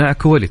مصنع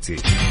كواليتي.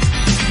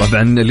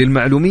 طبعا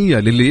للمعلومية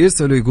للي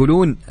يسألوا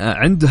يقولون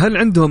هل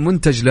عندهم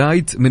منتج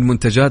لايت من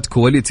منتجات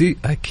كواليتي؟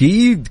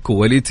 أكيد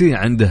كواليتي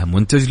عنده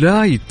منتج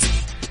لايت.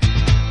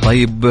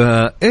 طيب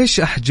إيش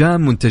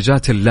أحجام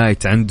منتجات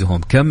اللايت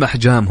عندهم؟ كم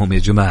أحجامهم يا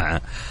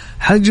جماعة؟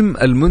 حجم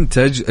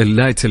المنتج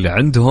اللايت اللي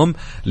عندهم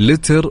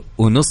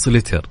 1.5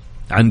 لتر.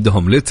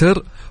 عندهم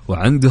لتر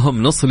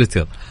وعندهم نص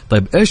لتر.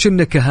 طيب إيش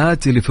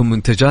النكهات اللي في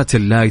منتجات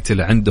اللايت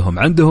اللي عندهم؟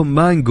 عندهم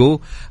مانجو،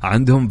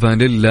 عندهم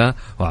فانيلا،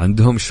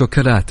 وعندهم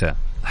شوكولاتة.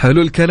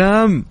 حلو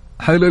الكلام،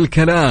 حلو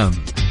الكلام.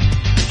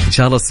 إن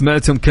شاء الله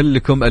سمعتم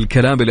كلكم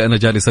الكلام اللي أنا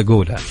جالس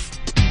أقوله.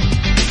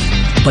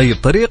 طيب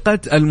طريقة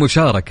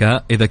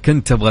المشاركة إذا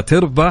كنت تبغى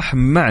تربح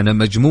معنا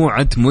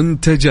مجموعة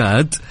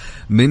منتجات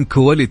من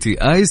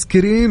كواليتي آيس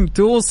كريم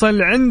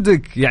توصل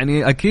عندك،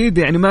 يعني أكيد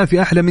يعني ما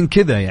في أحلى من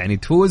كذا، يعني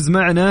تفوز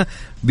معنا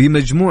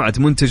بمجموعة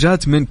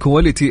منتجات من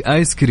كواليتي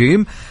آيس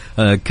كريم.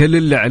 كل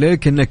اللي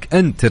عليك أنك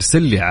أنت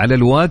ترسل لي على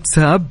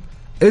الواتساب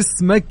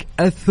اسمك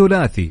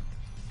الثلاثي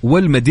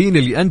والمدينة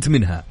اللي أنت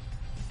منها.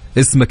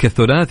 اسمك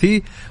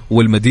الثلاثي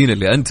والمدينة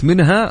اللي أنت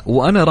منها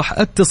وأنا راح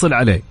أتصل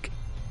عليك.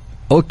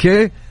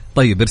 أوكي؟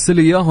 طيب ارسل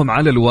لي إياهم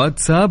على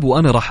الواتساب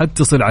وأنا راح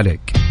أتصل عليك.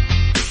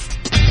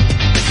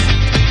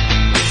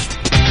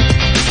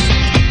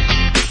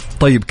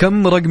 طيب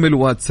كم رقم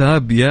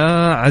الواتساب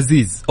يا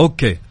عزيز؟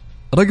 أوكي،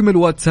 رقم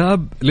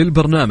الواتساب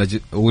للبرنامج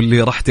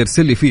واللي راح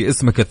ترسل لي فيه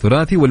اسمك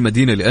الثلاثي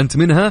والمدينة اللي أنت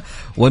منها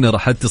وأنا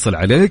راح أتصل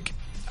عليك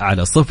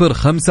على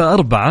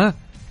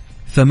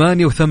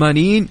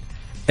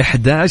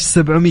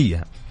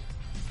 054-88-11700.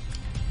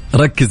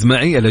 ركز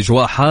معي،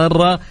 الأجواء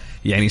حارة،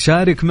 يعني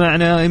شارك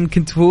معنا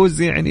يمكن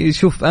تفوز. يعني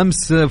شوف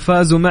أمس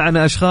فازوا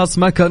معنا أشخاص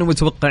ما كانوا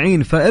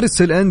متوقعين،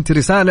 فأرسل أنت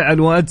رسالة على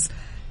الواتس،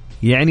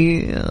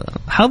 يعني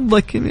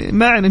حظك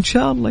معنا إن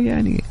شاء الله.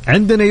 يعني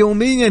عندنا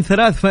يوميا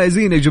 3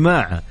 فائزين يا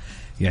جماعة،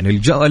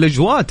 يعني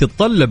الأجواء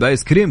تتطلب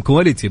آيس كريم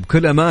كواليتي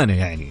بكل أمانة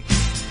يعني.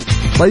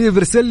 طيب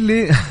ارسل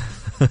لي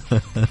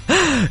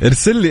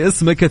ارسل لي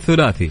اسمك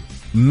الثلاثي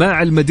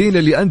مع المدينة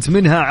اللي أنت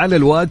منها على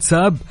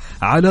الواتساب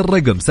على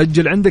الرقم.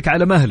 سجل عندك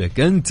على مهلك،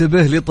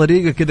 انتبه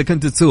لطريقك إذا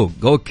كنت تسوق.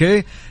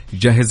 أوكي،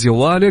 جهز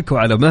جوالك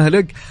وعلى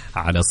مهلك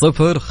على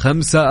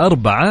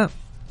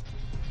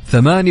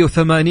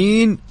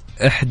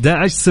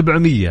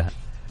 054-88-11700.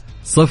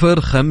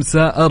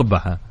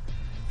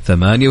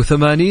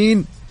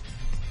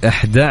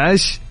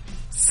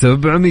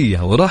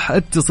 054-88-11700 وراح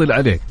أتصل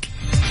عليك.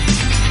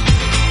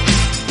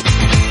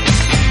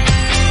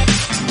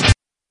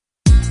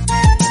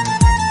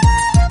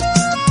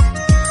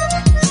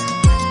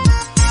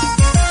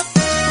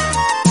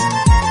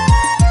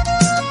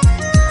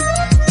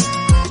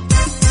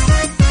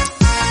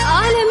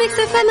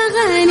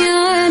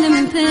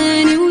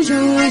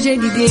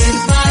 جديد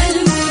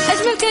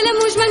أجمل كلام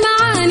وجمل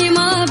معاني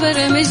ما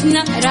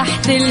برمجنا راح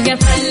تلقى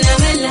فلة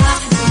ملها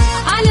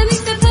على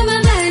مكتب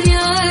مغاني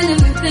عالم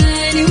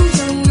ثاني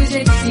وجو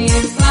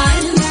جديد.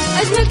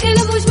 أجمل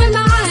كلام وجمل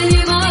معاني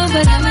ما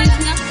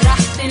برمجنا راح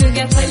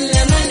تلقى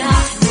فلة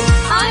ملها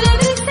على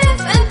مكتب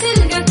أن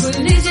تلقى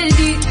كل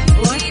جديد.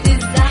 وين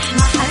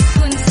الزحمة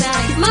حتكون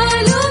سعيد،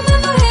 معلومة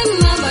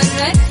مهمة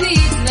مرة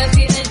تفيد، ما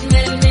في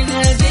أجمل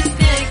منها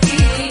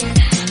بالتأكيد.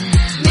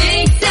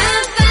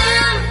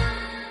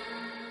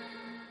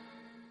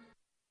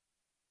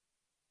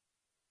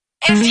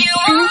 If you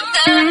want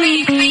the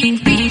beat, beat,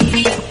 beat,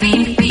 beat,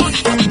 beat, beat.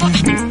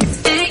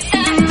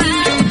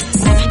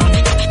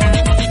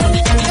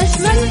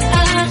 أجمل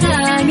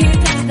أغاني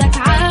تاخدك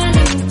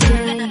عالم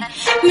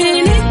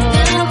من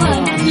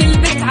الدوام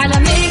للبيت على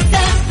ميكس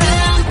اف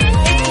ام.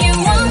 If you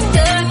want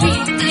the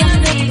beat,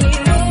 يلا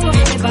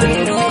يروح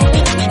بيروح.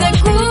 The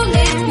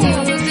coolest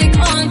music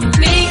on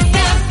ميكس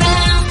اف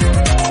ام.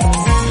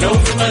 لو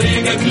في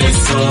طريقك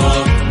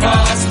للسوق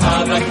مع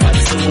أصحابك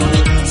هتسوق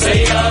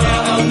سيارة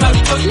أو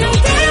مكتب،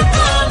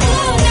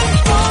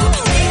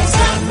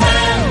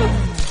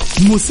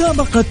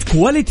 مسابقة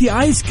كواليتي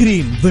آيس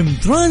كريم ضمن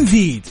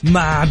ترانزيت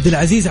مع عبد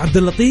العزيز عبد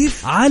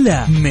اللطيف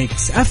على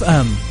ميكس اف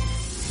ام.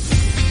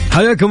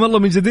 حياكم الله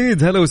من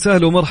جديد، هلا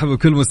وسهلا ومرحبا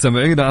بكل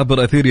مستمعينا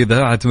عبر أثير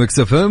إذاعة ميكس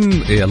اف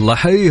ام. يلا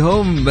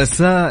حيهم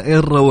مساء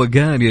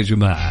الروقان يا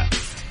جماعة.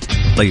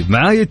 طيب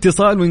معاي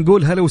اتصال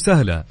ونقول هلا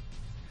وسهلا.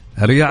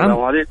 هلا يا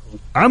السلام عليكم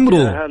عمرو.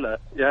 يا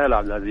هلا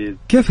عبد العزيز،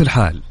 كيف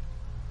الحال؟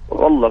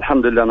 والله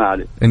الحمد لله ما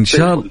علي. إن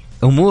شاء الله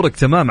أمورك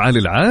تمام على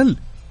العال؟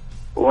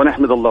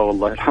 ونحمد الله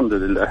والله الحمد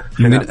لله.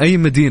 من أي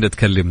مدينة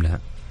تكلمنا؟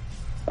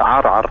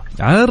 عرعر.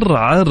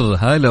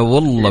 هلا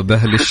والله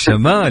بأهل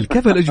الشمال.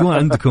 كيف الأجواء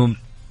عندكم؟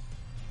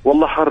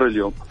 والله حر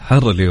اليوم.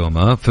 حر اليوم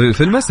ها؟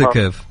 في المساء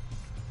كيف؟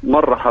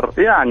 مرة حر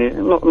يعني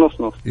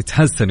نص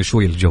يتحسن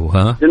شوي الجو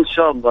ها؟ إن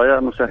شاء الله يا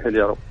مسهل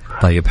يا رب.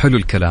 طيب حلو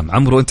الكلام.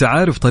 عمرو أنت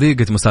عارف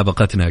طريقة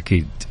مسابقتنا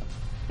أكيد؟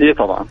 إيه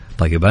طبعا.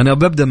 طيب أنا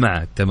ببدأ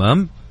معك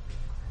تمام؟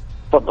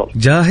 تفضل.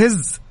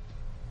 جاهز؟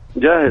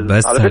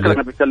 بس على فكرة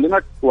أنا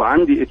بكلمك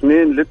وعندي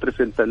 2 لتر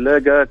في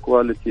الثلاجة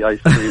كواليتي آيس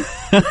كريم.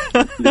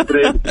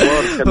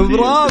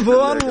 برافو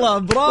والله،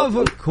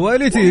 برافو.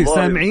 كواليتي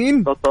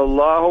سامعين؟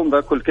 بطلعهم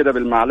باكل كده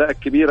بالمعلقه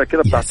الكبيره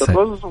كده بتاعت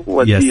الرز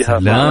ووديها. يا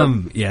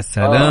سلام يا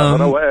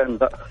سلام. روقان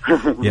بقى.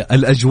 يا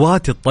الاجواء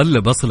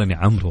تتطلب اصلا يا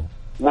عمرو.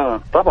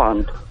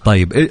 طبعا.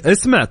 طيب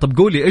اسمع، طب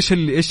قولي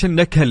ايش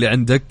النكهه اللي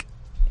عندك؟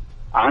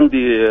 عندي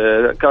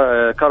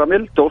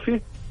كراميل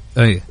توفي.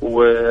 اي.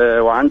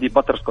 وعندي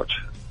باتر سكوتش.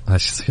 ما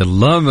شاء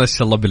الله ما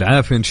شاء الله،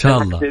 بالعافيه ان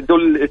شاء الله.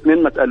 دول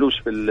الاثنين ما تقالوش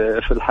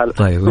في الحلقه.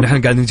 طيب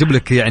ونحن قاعدين نجيب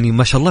لك يعني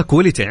ما شاء الله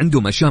كواليتي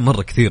عندهم اشياء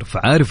مره كثير،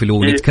 فعارف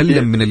لو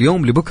نتكلم من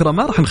اليوم لبكره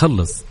ما راح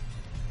نخلص.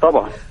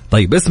 طبعا.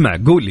 طيب اسمع،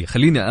 قولي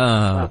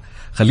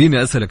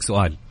خليني اسالك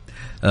سؤال.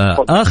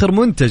 اخر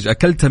منتج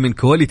اكلته من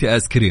كواليتي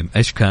ايس كريم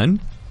ايش كان؟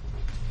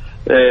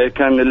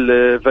 كان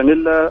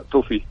الفانيلا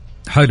توفي.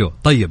 حلو.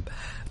 طيب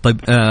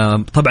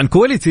طبعا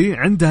كواليتي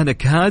عندها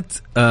نكهات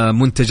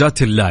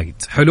منتجات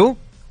اللايت. حلو.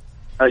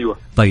 ايوه.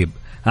 طيب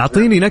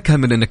اعطيني نكهه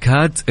من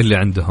النكهات اللي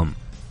عندهم.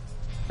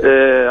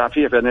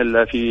 في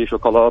فانيلا، في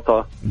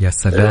شوكولاته. يا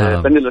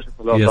سلام. فانيلا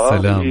شوكولاته. يا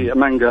سلام. في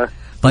مانجا.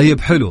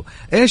 طيب حلو.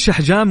 ايش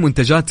احجام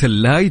منتجات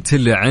اللايت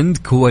اللي عند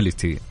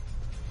كواليتي؟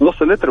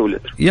 نص لتر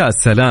ولتر. يا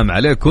سلام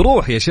عليك.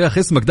 وروح يا شيخ،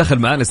 اسمك دخل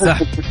معانا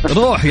السحب.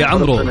 روح يا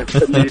عمرو.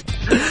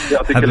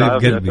 حبيب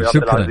قلبي،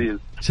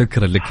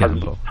 شكرا لك يا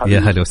عمرو. يا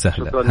هلا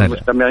وسهلا. شكرا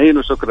للمستمعين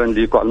وشكرا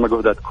لكم على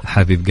مجهوداتكم.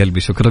 حبيب قلبي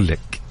شكرا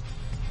لك.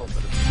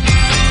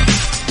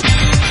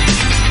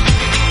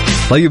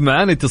 طيب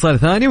معانا اتصال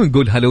ثاني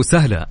ونقول هلا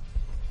وسهلا.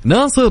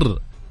 ناصر.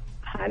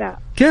 هلا.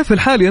 كيف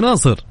الحال يا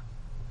ناصر؟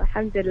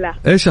 الحمد لله.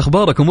 ايش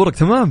اخبارك؟ امورك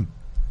تمام؟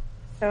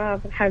 تمام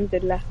الحمد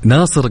لله.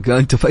 ناصر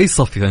انت في اي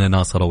صف يا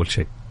ناصر اول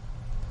شيء؟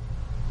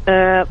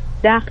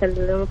 داخل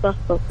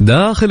المتوسط.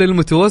 داخل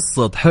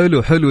المتوسط.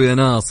 حلو يا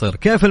ناصر.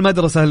 كيف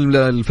المدرسة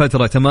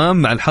الفترة؟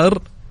 تمام مع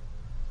الحر؟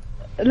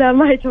 لا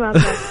ما هي تمام مع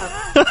الحر.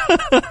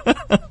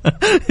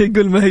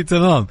 يقول ما هي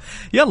تمام.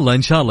 يلا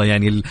إن شاء الله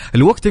يعني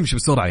الوقت يمشي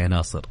بسرعة يا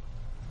ناصر.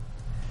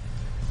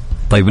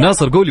 طيب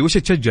ناصر قولي وش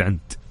تشجع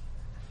أنت؟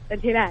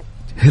 الهلال.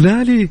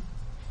 هلالي؟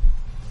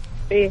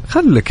 إيه.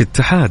 خلك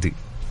اتحادي.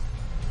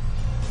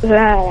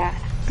 لا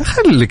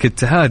خلك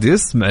اتحادي.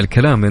 اسمع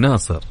الكلام يا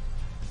ناصر.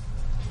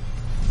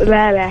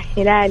 لا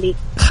هلالي.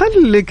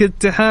 خليك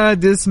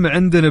اتحاد. اسمع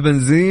عندنا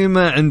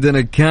بنزيمة،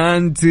 عندنا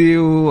كانتي،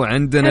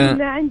 وعندنا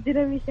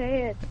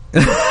ميشايل.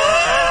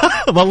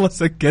 والله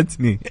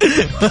سكتني.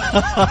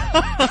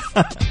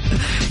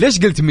 ليش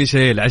قلت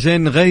ميشايل؟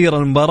 عشان نغير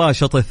المباراة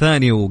شوط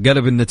الثاني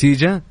وقلب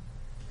النتيجة.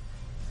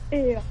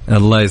 ايوه.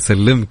 الله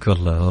يسلمك.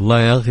 والله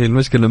يا اخي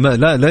المشكلة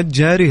لا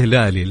تجاري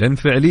هلالي لان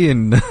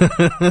فعليا.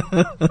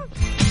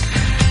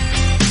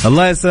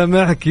 الله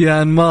يسامحك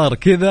يا انمار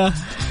كذا.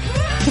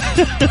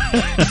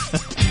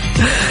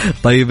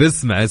 طيب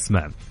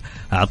اسمع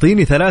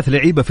اعطيني 3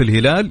 لعيبة في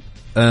الهلال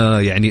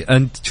يعني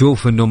انت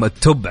تشوف انهم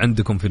التوب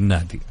عندكم في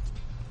النادي.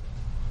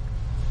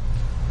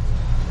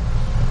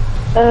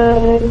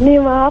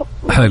 نيمار.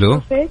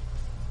 حلو.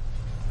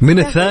 من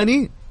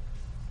الثاني؟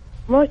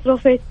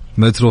 متروفيت.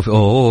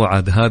 اوه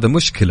عاد هذا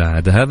مشكلة،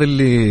 عاد هذا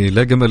اللي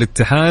لقم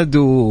الاتحاد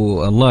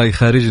والله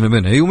يخارجنا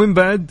منها. ايوه من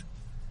بعد؟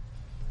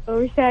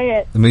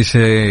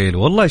 ميشايل.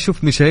 والله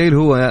شوف ميشايل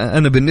هو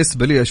أنا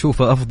بالنسبة لي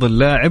أشوفه أفضل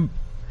لاعب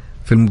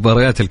في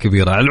المباريات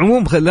الكبيرة. على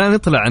العموم لا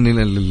نطلع عن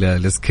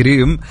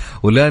الاسكريم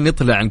ولا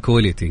نطلع عن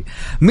كواليتي.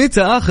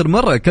 متى آخر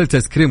مرة أكلت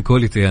اسكريم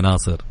كواليتي يا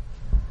ناصر؟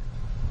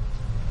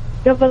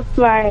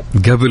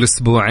 قبل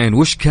أسبوعين.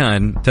 وش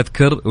كان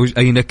تذكر؟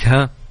 أي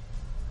نكهة؟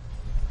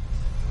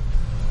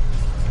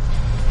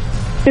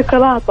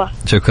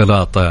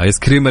 شوكولاتة. ايس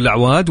كريم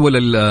الأعواد ولا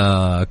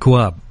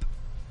الكواب؟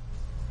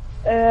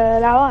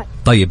 العواد.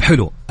 طيب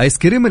حلو. ايس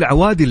كريم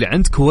العواد اللي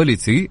عند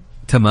كواليتي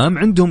تمام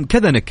عندهم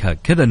كذا نكهة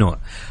كذا نوع.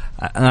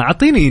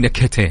 اعطيني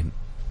نكهتين.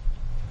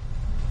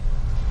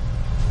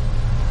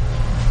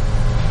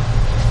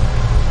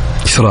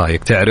 ايش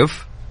رايك؟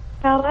 تعرف؟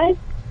 كرز.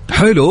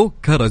 حلو.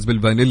 كرز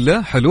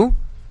بالفانيلا. حلو.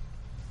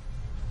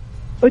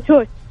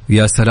 وتوت.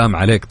 يا سلام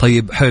عليك.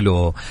 طيب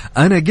حلو.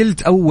 أنا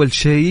قلت أول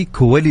شيء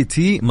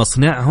كواليتي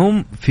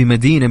مصنعهم في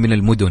مدينة من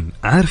المدن.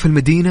 عارف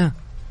المدينة؟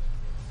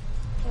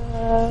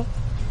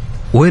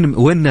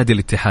 وين نادي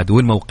الاتحاد؟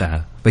 وين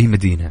موقعه؟ بأي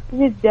مدينة؟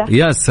 جدة.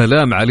 يا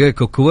سلام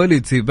عليك.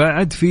 كواليتي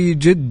بعد في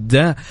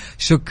جدة.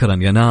 شكرا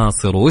يا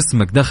ناصر.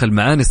 واسمك دخل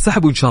معانا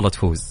السحب وإن شاء الله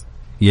تفوز.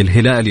 يا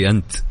الهلالي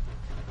أنت.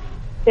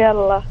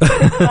 يلا.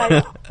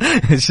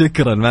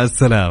 شكرا مع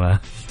السلامة.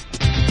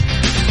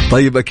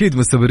 طيب أكيد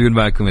مستمرين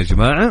معكم يا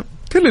جماعة.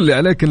 كل اللي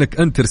عليك أنك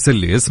أنت ترسل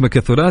لي اسمك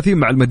الثلاثي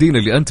مع المدينة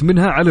اللي أنت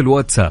منها على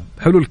الواتساب.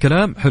 حلو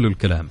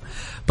الكلام.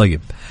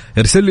 طيب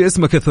ارسل لي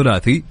اسمك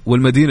الثلاثي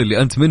والمدينة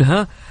اللي أنت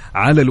منها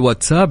على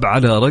الواتساب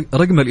على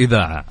رقم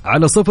الإذاعة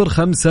على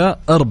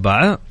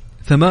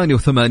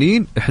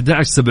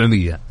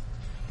 0548811700.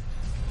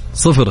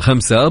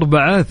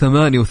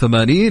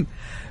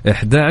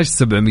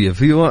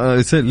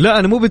 0548811700. لا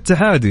أنا مو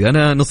بالاتحادي،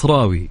 أنا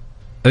نصراوي.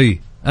 أي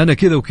أنا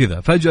كذا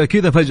وكذا، فجأة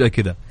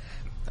كذا.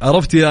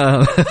 عرفت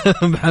يا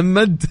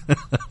محمد؟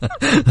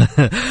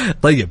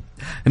 طيب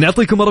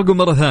نعطيكم الرقم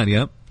مرة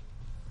ثانية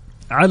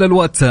على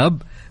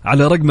الواتساب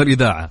على رقم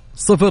الإذاعة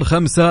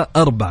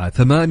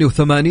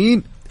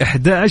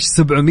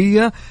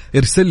 0548811700.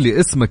 ارسل لي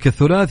اسمك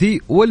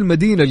الثلاثي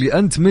والمدينة اللي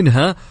أنت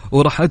منها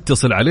وراح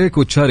أتصل عليك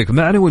وتشارك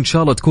معنا، وإن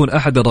شاء الله تكون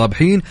أحد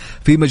الرابحين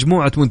في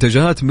مجموعة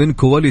منتجات من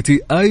كواليتي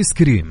آيس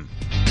كريم.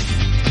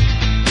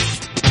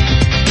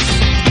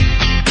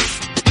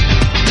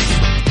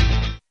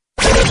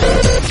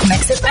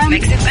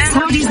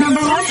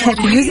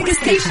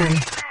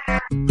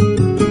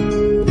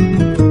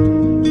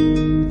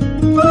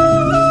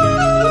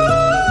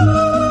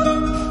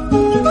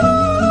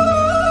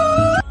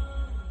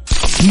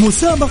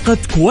 مسابقة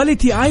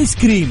كواليتي آيس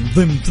كريم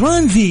ضمن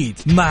ترانزيت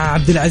مع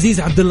عبد العزيز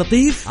عبد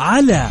اللطيف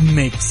على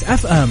ميكس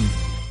اف ام.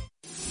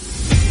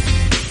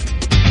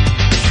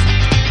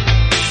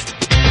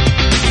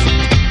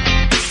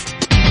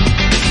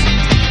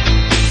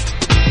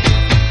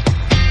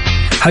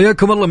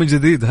 حياكم الله من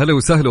جديد، هلا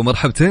وسهلا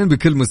ومرحبتين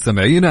بكل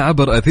مستمعينا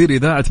عبر أثير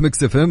إذاعة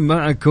ميكس اف ام.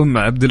 معكم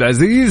عبد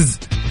العزيز.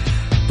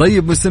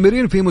 طيب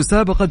مستمرين في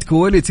مسابقة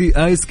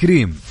كواليتي آيس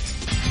كريم.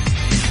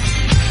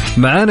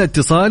 معانا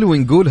اتصال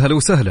ونقول هلا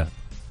وسهلا.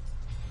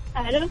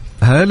 أهلا.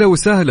 هلا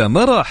وسهلا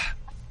مرح.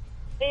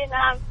 إيه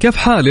نعم. كيف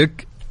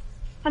حالك؟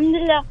 الحمد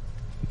لله.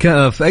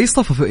 في أي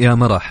صف يا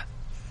مرح؟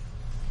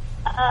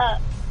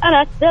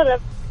 أنا أتدرب،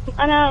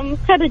 أنا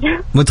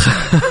متخرجة.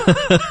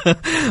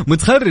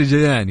 متخرجة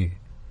يعني.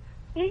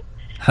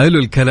 حلو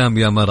الكلام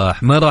يا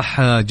مرح.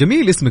 مرح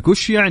جميل اسمك.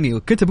 وش يعني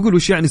كنت بقول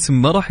وش يعني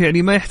اسم مرح؟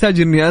 يعني ما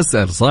يحتاج اني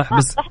اسأل صح؟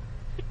 بس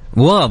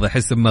واضح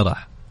اسم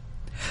مرح.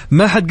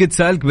 ما حد قد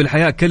سألك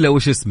بالحياة كلها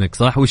وش اسمك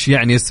صح؟ وش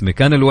يعني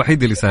اسمك؟ انا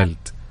الوحيد اللي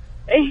سألت.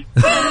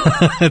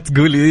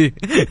 تقولي ايه؟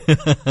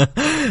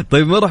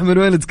 طيب مرح من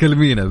وين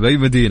تكلمينا؟ بأي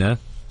مدينة؟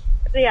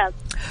 الرياض.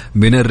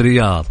 من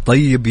الرياض.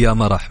 طيب يا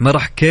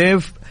مرح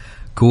كيف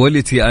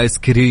كواليتي آيس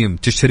كريم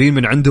تشترين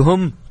من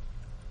عندهم؟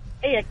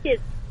 ايه اكيد.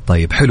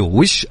 طيب حلو.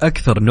 وش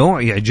أكثر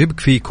نوع يعجبك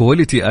في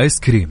كواليتي آيس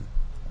كريم؟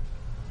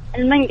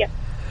 المانجا.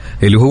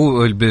 اللي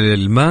هو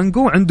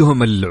المانجو.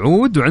 عندهم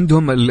العود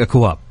وعندهم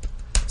الأكواب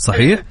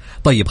صحيح؟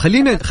 طيب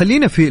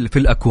خلينا في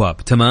الأكواب.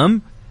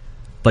 تمام.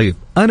 طيب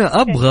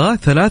أنا أبغى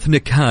 3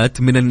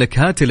 نكهات من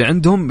النكهات اللي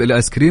عندهم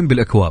الآيس كريم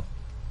بالأكواب.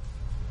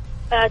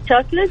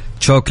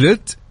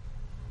 شوكليت،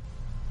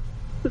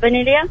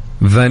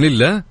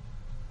 فانيليا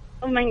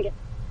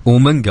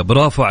ومانجا.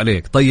 برافو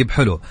عليك. طيب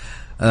حلو.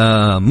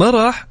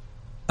 مرح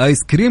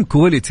آيس كريم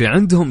كواليتي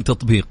عندهم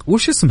تطبيق.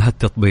 وش اسم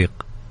هالتطبيق؟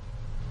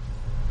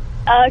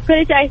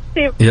 كواليتي آيس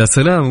كريم. يا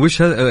سلام.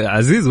 وش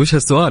عزيز وش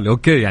هالسؤال؟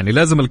 اوكي يعني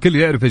لازم الكل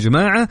يعرف يا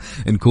جماعة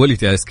ان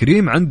كواليتي آيس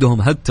كريم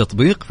عندهم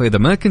هالتطبيق، فإذا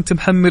ما كنت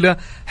محملة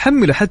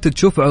حمله حتى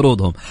تشوف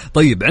عروضهم.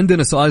 طيب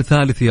عندنا سؤال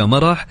ثالث يا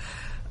مرح.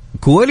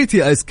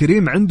 كواليتي آيس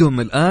كريم عندهم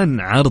الآن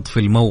عرض في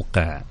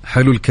الموقع.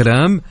 حلو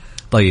الكلام.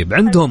 طيب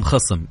عندهم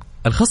خصم.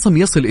 الخصم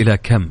يصل إلى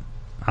كم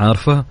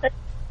عارفة؟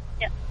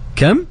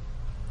 كم؟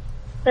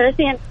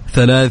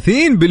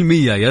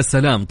 30%. يا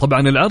سلام. طبعا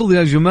العرض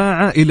يا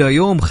جماعة إلى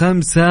يوم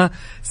 5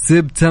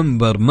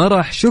 سبتمبر.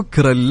 مرح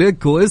شكرا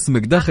لك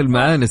واسمك داخل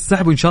معانا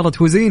السحب وإن شاء الله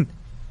تفوزين. إن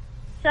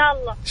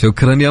شاء الله.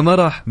 شكرا يا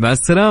مرح. مع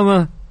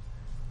السلامة.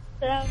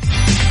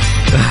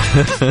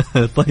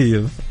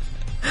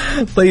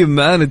 طيب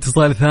معانا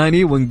اتصال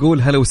ثاني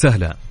ونقول هلا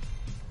وسهلا.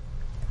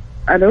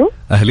 ألو.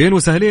 أهلين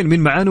وسهلين. من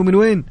معانا ومن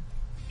وين؟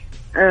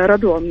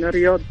 رضوى من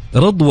الرياض.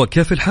 رضوى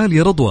كيف الحال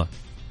يا رضوى؟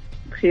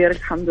 بخير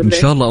الحمد لله. إن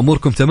شاء الله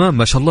أموركم تمام.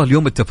 ما شاء الله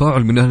اليوم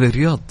التفاعل من أهل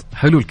الرياض.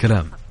 حلو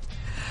الكلام.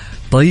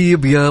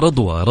 طيب يا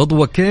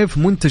رضوى كيف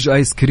منتج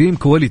آيس كريم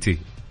كواليتي؟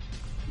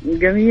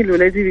 جميل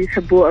ولادي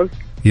بيحبوه أوي.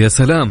 يا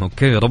سلام.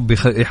 أوكي ربي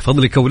يحفظ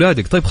لك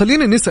أولادك. طيب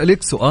خلينا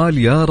نسألك سؤال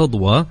يا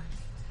رضوى.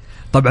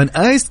 طبعا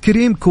آيس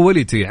كريم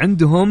كواليتي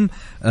عندهم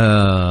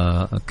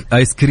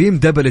آيس كريم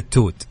دبل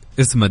التوت.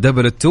 اسمه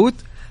دبل التوت.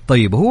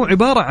 طيب هو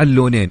عبارة عن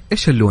لونين.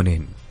 إيش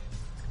اللونين؟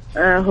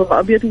 هو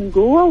أبيض من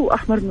جوه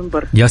وأحمر من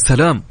بره. يا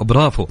سلام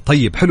برافو.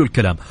 طيب حلو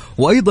الكلام.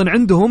 وأيضا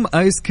عندهم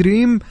آيس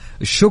كريم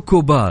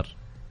شوكوبار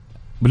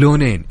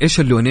بلونين. إيش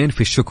اللونين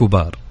في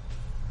الشوكوبار؟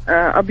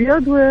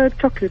 أبيض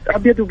وشوكليت،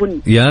 أبيض وبني.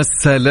 يا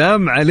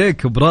سلام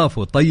عليك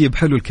برافو. طيب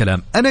حلو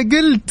الكلام. أنا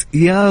قلت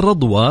يا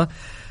رضوى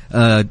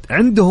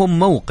عندهم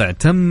موقع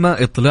تم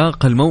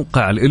إطلاق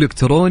الموقع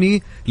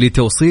الإلكتروني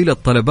لتوصيل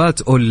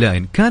الطلبات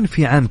أونلاين. كان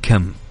في عام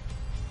كم؟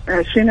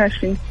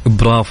 2020.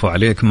 برافو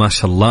عليك ما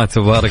شاء الله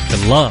تبارك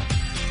الله.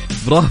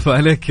 برافو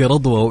عليك يا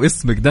رضوى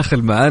واسمك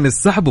داخل معانا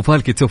السحب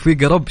وفالك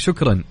توفيق يا رب.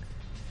 شكرا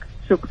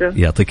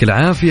يعطيك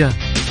العافية.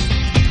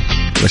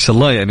 ما شاء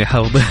الله يعني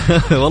حافظ.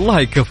 والله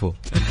يكفو.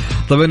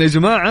 طبعا يا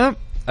جماعة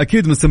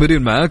أكيد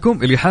مستمرين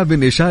معاكم. اللي حاب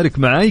إنه يشارك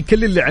معاي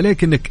كل اللي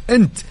عليك إنك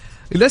أنت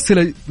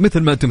الأسئلة مثل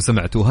ما أنتم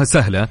سمعتوها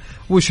سهلة.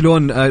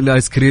 وشلون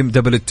الآيس كريم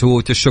دبل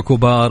التوت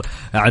الشوكوبار،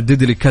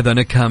 عدد لي كذا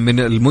نكهة من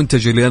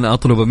المنتج اللي أنا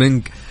أطلبه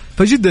منك.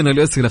 فجدا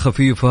الأسئلة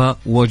خفيفة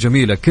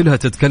وجميلة كلها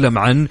تتكلم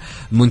عن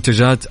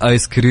منتجات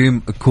آيس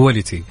كريم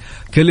كواليتي.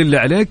 كل اللي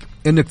عليك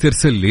إنك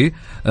ترسل لي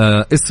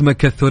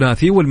اسمك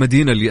الثلاثي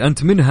والمدينة اللي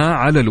أنت منها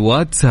على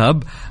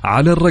الواتساب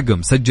على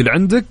الرقم. سجل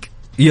عندك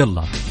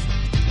يلا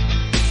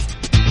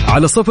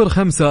على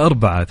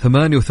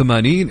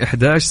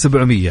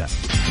 0548811700.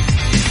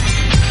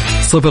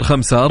 0548811700.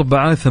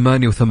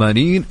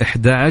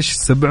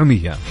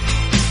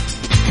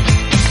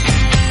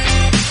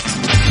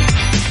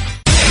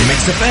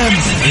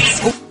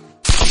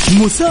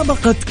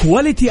 مسابقة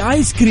كواليتي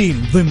آيس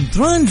كريم ضمن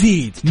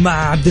ترانزيت مع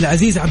عبد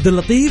العزيز عبد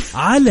اللطيف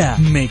على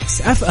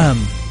ميكس اف ام.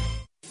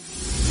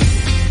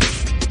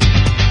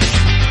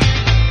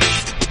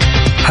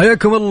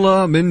 حياكم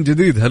الله من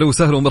جديد، هلا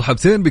وسهلا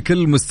ومرحبتين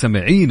بكل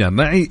مستمعينا.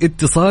 معي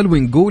اتصال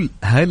ونقول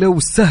هلا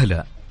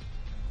وسهلا.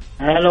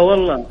 هلا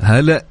والله.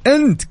 هلا،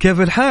 أنت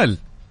كيف الحال؟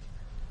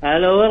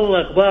 هلا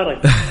والله،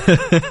 أخبارك؟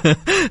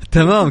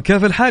 تمام،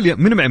 كيف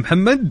الحال؟ من معي؟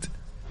 محمد.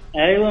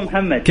 أيوة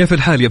محمد. كيف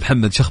الحال يا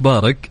محمد؟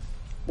 شخبارك؟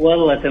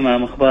 والله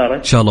تمام، أخبارك؟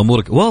 إن شاء الله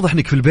أمورك. واضح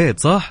إنك في البيت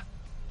صح؟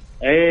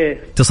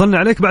 إيه. اتصلنا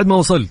عليك بعد ما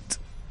وصلت.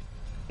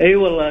 أي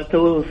والله تو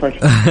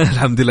وصلت.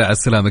 الحمد لله على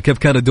السلامة. كيف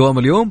كان الدوام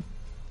اليوم؟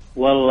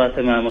 والله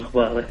تمام،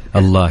 أخبارك؟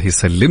 الله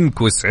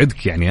يسلمك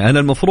ويسعدك. يعني أنا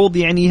المفروض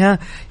يعني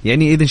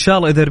إذا إن شاء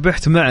الله إذا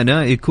ربحت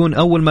معنا يكون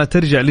أول ما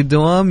ترجع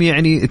للدوام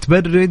يعني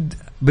تبرد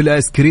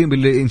بالآيس كريم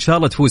اللي إن شاء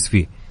الله تفوز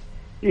فيه.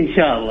 إن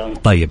شاء الله.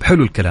 طيب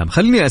حلو الكلام.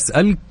 خلني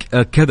أسألك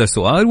كذا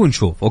سؤال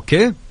ونشوف.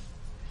 أوكي.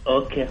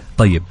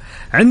 طيب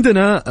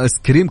عندنا آيس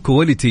كريم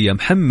كواليتي يا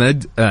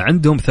محمد،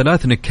 عندهم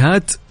 3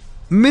 نكهات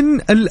من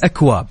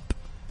الأكواب.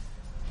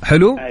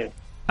 حلو. أيوة.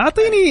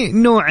 أعطيني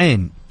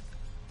نوعين،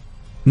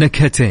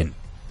 نكهتين.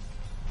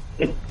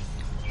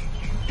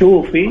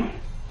 توفي.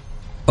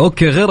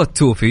 أوكي، غير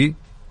التوفي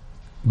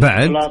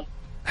بعد. شوكولاتة.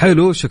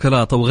 حلو،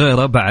 شوكولاتة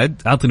وغيره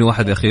بعد. أعطني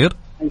واحد أخير.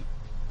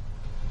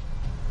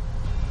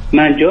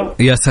 مانجو.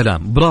 يا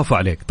سلام، برافو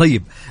عليك.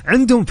 طيب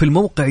عندهم في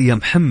الموقع يا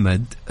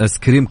محمد آيس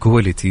كريم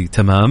كواليتي،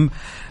 تمام،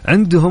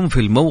 عندهم في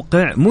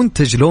الموقع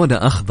منتج لونه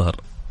أخضر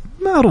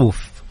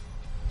معروف.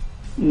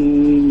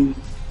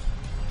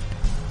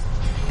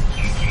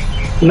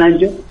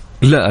 مانجو.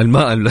 لا،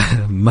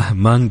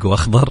 مانجو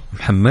أخضر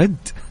محمد.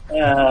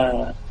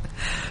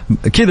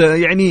 كذا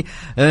يعني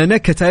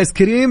نكهة آيس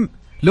كريم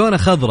لونه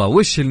خضرة.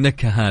 وش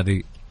النكهة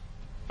هذه؟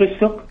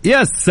 فستق.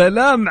 يا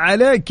سلام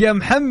عليك يا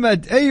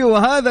محمد،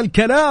 أيوة هذا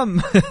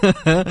الكلام.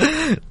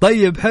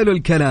 طيب حلو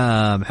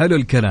الكلام، حلو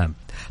الكلام.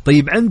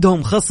 طيب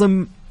عندهم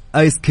خصم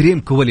آيس كريم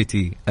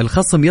كواليتي،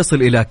 الخصم يصل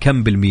إلى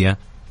كم بالمية؟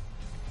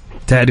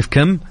 تعرف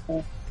كم؟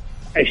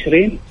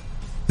 20.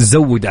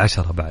 زود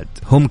 10 بعد،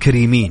 هم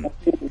كريمين.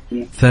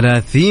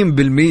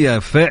 30%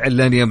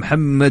 فعلا يا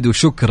محمد،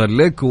 وشكرا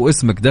لك،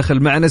 واسمك دخل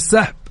معنا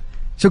السحب.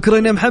 شكرا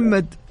يا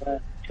محمد.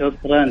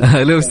 شكرا.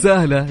 أهلا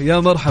وسهلا، يا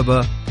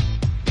مرحبا.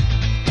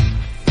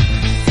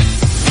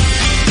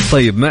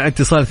 طيب مع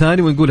اتصال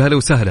ثاني ونقول هلا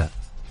وسهلا.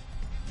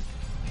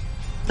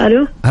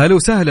 ألو. هلا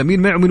وسهلا،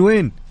 مين معه من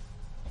وين؟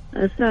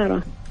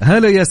 سارة.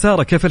 هلا يا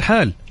سارة، كيف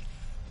الحال؟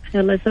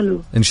 الله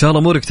يسلمك. إن شاء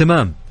الله أمورك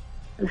تمام.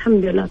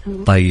 الحمد لله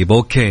تمام. طيب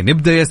أوكي،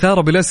 نبدأ يا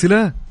سارة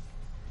بالأسئلة.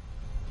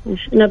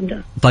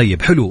 نبدأ.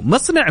 طيب حلو.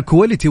 مصنع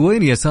كواليتي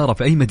وين يا سارة؟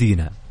 في أي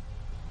مدينة؟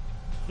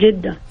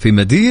 جدة. في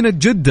مدينة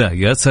جدة.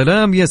 يا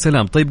سلام يا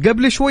سلام. طيب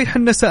قبل شوي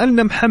حنا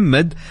سألنا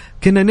محمد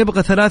كنا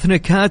نبغى 3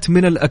 نكهات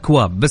من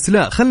الأكواب، بس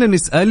لا، خلنا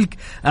نسألك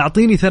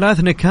أعطيني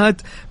 3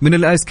 نكهات من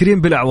الآيس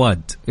كريم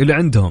بالأعواد اللي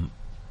عندهم.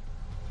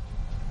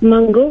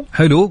 مانجو.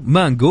 حلو،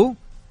 مانجو.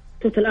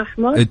 التوت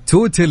الأحمر.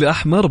 التوت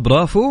الأحمر،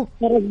 برافو.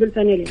 كرز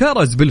بالفانيليا.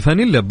 كرز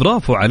بالفانيلا،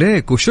 برافو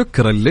عليك،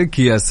 وشكرا لك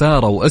يا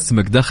سارة،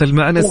 واسمك دخل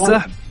معنا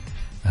السحب.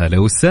 هلا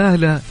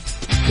وسهلا.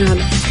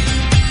 هلا.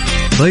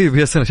 طيب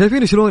يا سلام،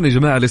 شايفين شلون يا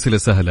جماعة الأسئلة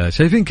سهلة؟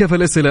 شايفين كيف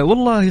الأسئلة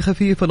والله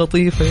خفيفة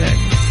لطيفة يعني.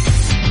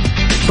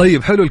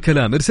 طيب حلو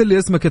الكلام. ارسل لي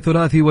اسمك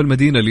الثلاثي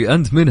والمدينة اللي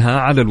أنت منها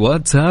على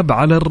الواتساب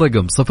على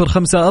الرقم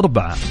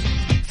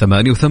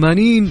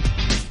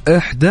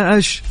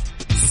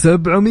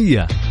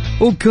 0548811700،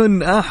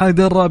 وكن أحد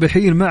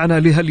الرابحين معنا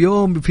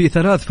لهاليوم في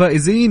 3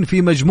 فائزين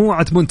في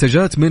مجموعة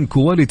منتجات من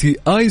كواليتي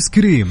آيس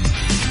كريم.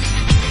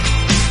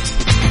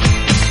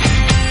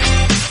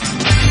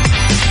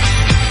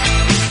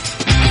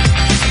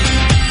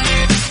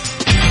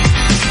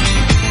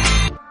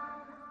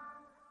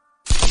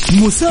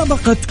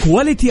 مسابقة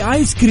كواليتي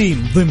آيس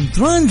كريم ضمن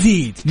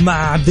ترانزيت مع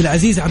عبد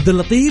العزيز عبد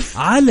اللطيف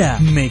على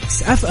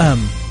ميكس اف ام.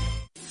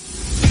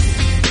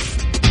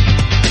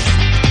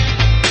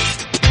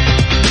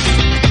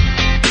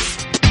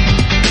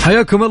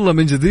 حياكم الله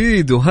من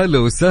جديد، وهلا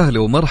وسهلا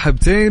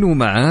ومرحبتين،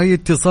 ومعاي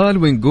اتصال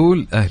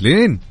ونقول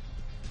أهلين.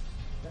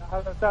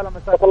 أهلا وسهلا،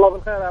 مساك الله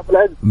بالخير يا أبو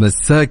العز.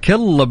 مساك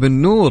الله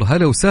بالنور.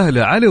 هلا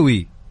وسهلا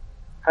علوي.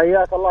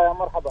 حياك الله يا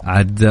مرحبا.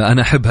 عد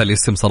أنا أحب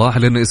هالاسم صراحة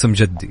لأنه اسم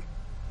جدي.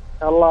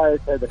 الله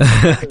يسعدك.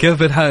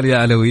 كيف الحال يا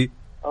علوي؟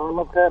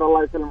 والله بخير،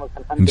 الله يسلمك،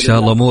 الحمد لله. إن شاء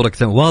الله أمورك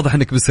تمام. واضح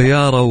إنك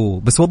بالسيارة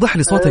بس وضح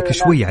لي صوتك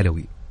شوي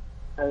علوي.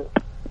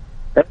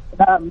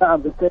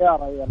 نعم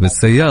بالسيارة.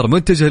 بالسيارة.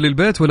 متجه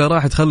للبيت ولا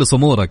راح تخلص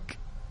أمورك؟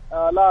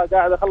 لا،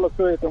 قاعد أخلص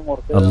شوية أمور.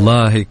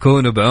 الله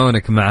يكون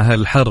بعونك مع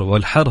هالحر،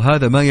 والحر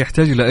هذا ما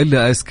يحتاج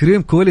إلا آيس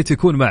كريم كواليتي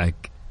يكون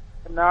معك.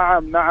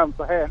 نعم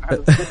صحيح. نحن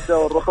جدة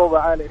والرطوبة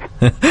عالية.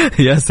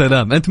 يا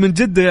سلام، أنت من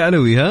جدة يا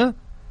علوي ها؟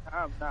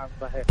 نعم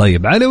صحيح.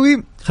 طيب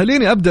علوي،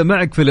 خليني أبدأ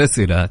معك في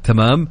الأسئلة.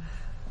 تمام.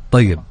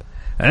 طيب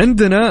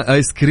عندنا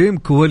آيس كريم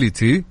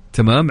كواليتي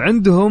تمام.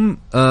 عندهم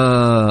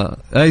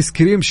آيس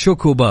كريم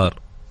شوكو بار.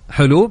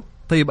 حلو.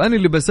 طيب أنا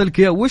اللي بسألك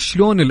يا وش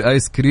لون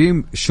الآيس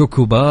كريم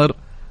شوكو بار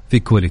في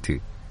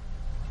كواليتي؟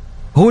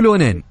 هو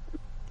لونين.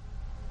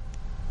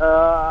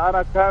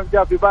 انا كان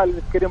جاء في بالي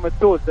الايس كريم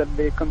التوت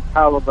اللي كنت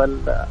حافظ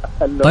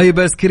اللون. طيب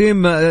آيس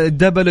كريم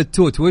دبل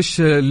التوت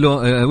وش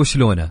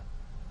لونه؟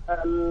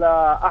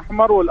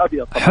 الاحمر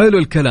والابيض. حلو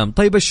الكلام.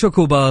 طيب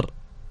الشوكو بار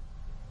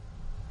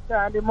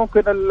يعني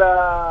ممكن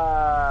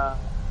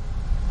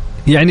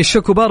يعني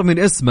الشوكو بار من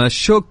اسمه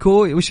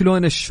الشوكو، وش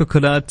لون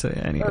الشوكولات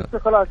يعني؟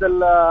 الشوكولات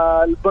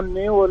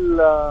البني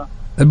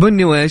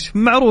البني وإيش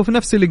معروف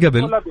نفس اللي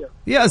قبل والأبيض.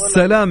 يا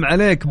السلام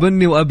عليك،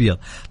 بني وأبيض.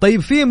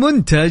 طيب في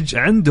منتج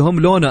عندهم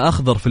لونه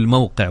أخضر في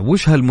الموقع،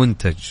 وش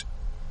هالمنتج؟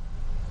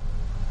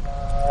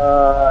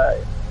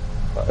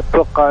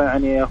 أتوقع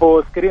يعني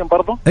هو سكريم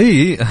برضو.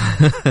 اي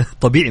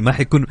طبيعي ما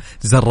حيكون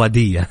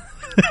زرادية.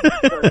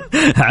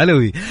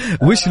 علوي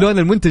وش لون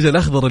المنتج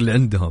الأخضر اللي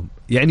عندهم؟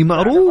 يعني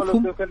معروف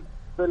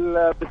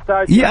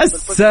يا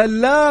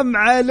السلام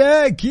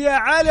عليك يا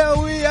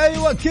علوي.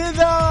 أيوة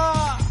كذا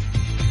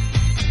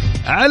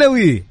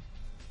علوي.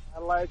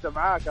 الله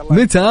يسمعك.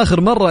 متى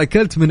آخر مرة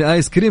أكلت من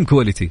آيس كريم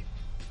كواليتي؟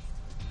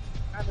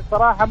 يعني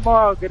صراحة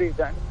ما قريب،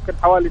 يعني ممكن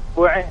حوالي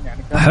أسبوعين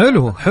يعني.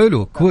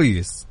 حلو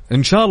كويس.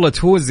 إن شاء الله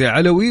تفوز يا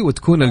علوي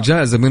وتكون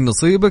الجائزة من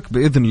نصيبك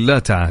بإذن الله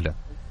تعالى. إن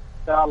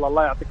شاء الله.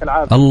 الله يعطيك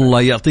العافية.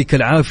 الله يعطيك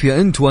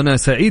العافية أنت، وأنا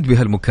سعيد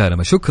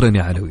بهالمكالمة. شكرا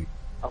يا علوي.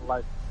 الله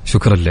يسمعك.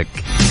 شكرا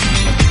لك.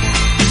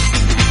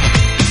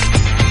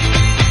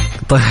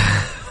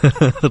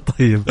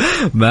 طيب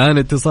معانا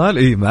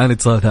اتصال. معانا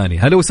اتصال ثاني.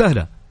 هلا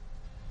وسهلا.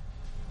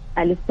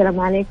 السلام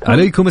عليكم.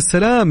 عليكم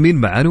السلام. مين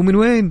معانا ومن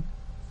وين؟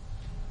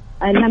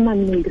 لما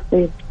من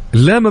القصيم.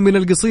 لما من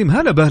القصيم.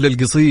 هلا بأهل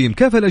القصيم،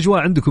 كيف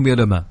الأجواء عندكم يا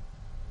لما؟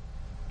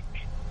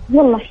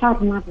 والله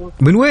حار مرة.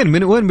 من وين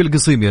من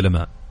القصيم يا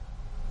لما؟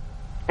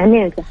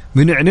 عنيزة.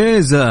 من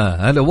عنيزة.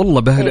 هلا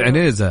والله بأهل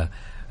عنيزة.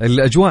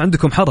 الأجواء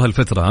عندكم حر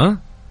هالفترة ها؟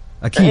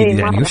 أكيد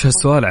يعني. وش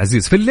هالسؤال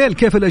عزيز؟ في الليل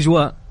كيف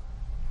الأجواء؟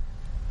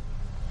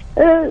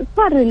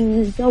 صار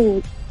الجو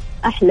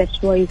أحلى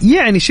شوي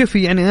يعني.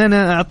 شوفي يعني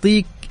أنا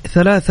أعطيك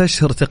 3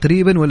 أشهر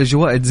تقريبا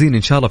والأجواء تزين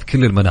إن شاء الله في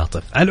كل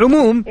المناطق. على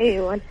العموم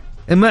أيوة.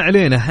 ما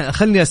علينا،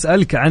 خلني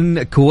أسألك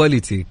عن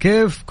كواليتي.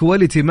 كيف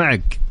كواليتي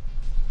معك؟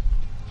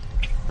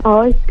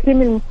 آيس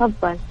كريم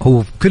المفضل. هو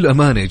بكل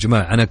أمانة يا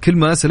جماعة أنا كل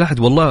ما أسأل أحد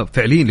والله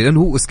فعليا، لأنه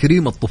هو آيس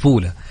كريم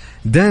الطفولة.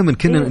 دائما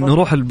كنا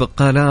نروح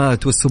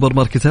البقالات والسوبر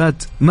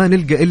ماركتات ما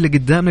نلقى إلا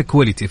قدامنا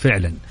كواليتي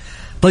فعلا.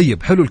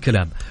 طيب حلو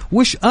الكلام.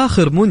 وش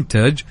آخر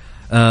منتج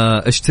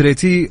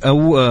اشتريتيه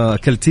أو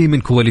أكلتيه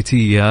من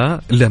كواليتي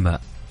يا لما؟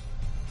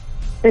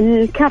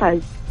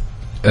 الكرز.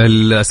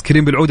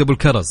 الاسكريم بالعود ابو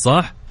الكرز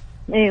صح؟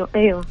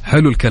 ايوه.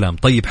 حلو الكلام.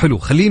 طيب حلو.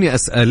 خليني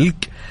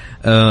اسالك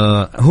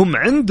هم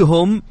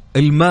عندهم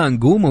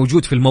المانجو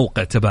موجود في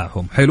الموقع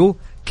تبعهم. حلو.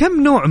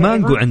 كم نوع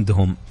مانجو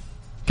عندهم؟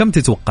 كم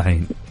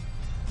تتوقعين؟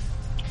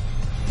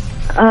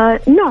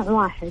 نوع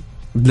واحد.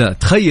 لا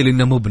تخيل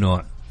انه مو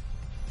بنوع.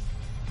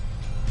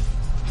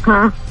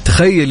 ها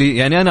تخيلي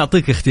يعني. انا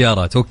اعطيك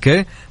اختيارات.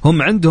 اوكي.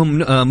 هم عندهم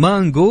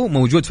مانجو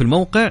موجود في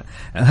الموقع.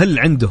 هل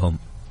عندهم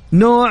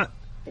نوع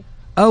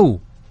أو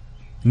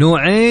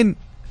نوعين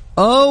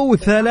أو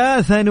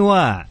 3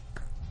 أنواع؟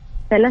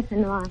 3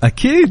 أنواع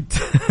أكيد.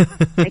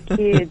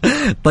 أكيد.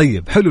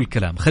 طيب حلو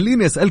الكلام.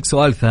 خليني أسألك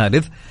سؤال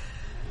ثالث.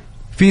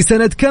 في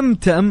سنة كم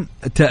تم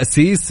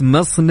تأسيس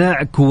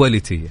مصنع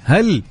كواليتي؟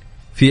 هل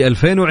في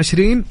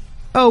 2020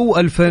 أو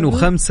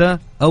 2005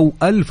 أو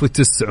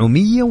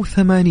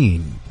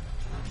 1980؟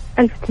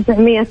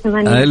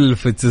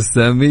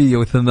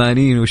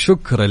 1980.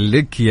 وشكرا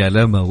لك يا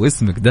لما،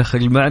 واسمك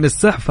دخل معنا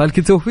السحب.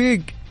 هلك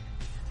توفيق.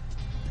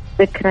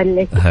 شكرا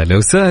لك. هلا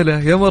وسهلا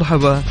يا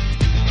مرحبا.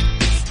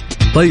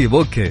 طيب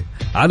اوكي.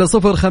 على 0548811700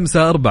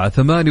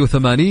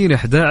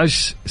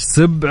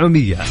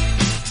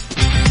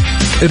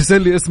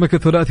 ارسل لي اسمك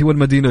الثلاثي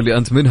والمدينة اللي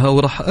أنت منها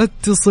وراح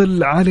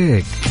أتصل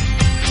عليك.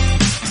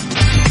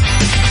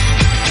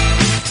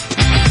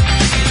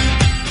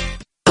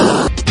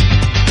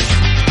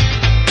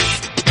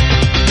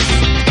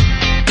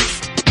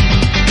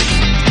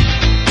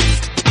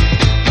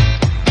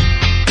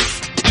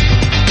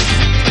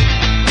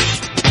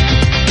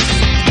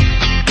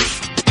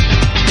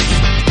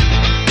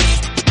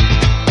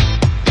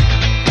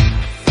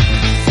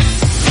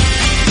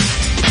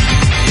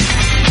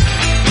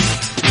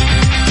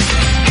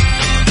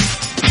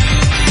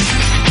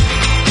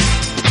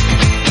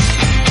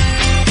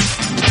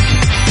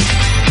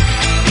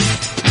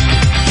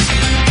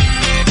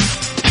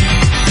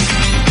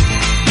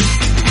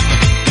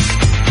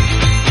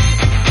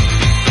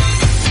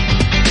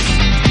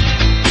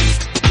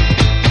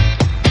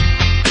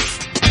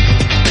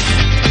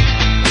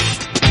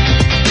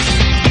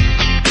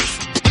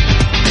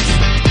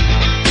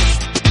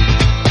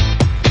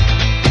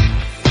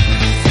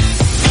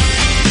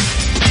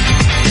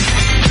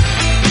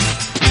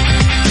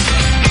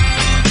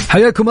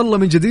 حياكم الله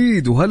من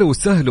جديد وهلا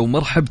وسهلا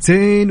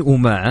ومرحبتين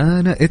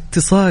ومعانا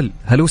اتصال.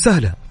 هلا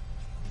وسهلا.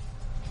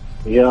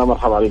 يا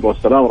مرحبا، عليكم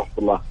السلام ورحمة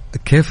الله.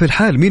 كيف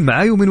الحال؟ مين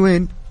معاي ومن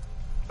وين؟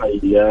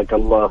 حياك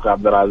الله أخي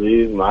عبد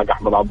العزيز، معك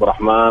أحمد عبد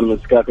الرحمن من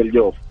سكاك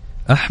الجوف.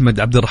 أحمد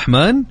عبد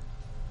الرحمن؟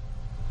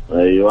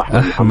 أيوة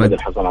أحمد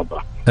الحسن عبد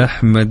الرحمن.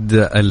 أحمد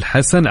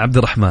الحسن عبد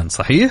الرحمن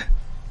صحيح؟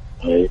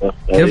 أيوة.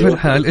 كيف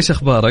الحال؟ إيش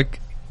أخبارك؟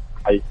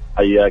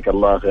 حياك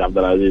الله أخي عبد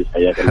العزيز،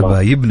 حياك الله.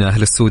 حبايبنا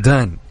أهل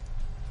السودان.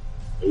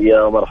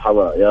 يا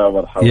مرحبا يا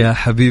مرحبا يا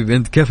حبيبي،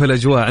 أنت كيف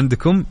الأجواء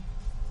عندكم؟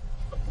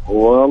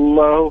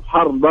 والله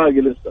حر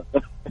باقي لسه.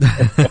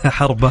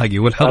 حر باقي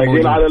والحر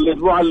موجود. على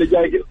الأسبوع اللي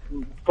جاي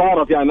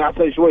صارت يعني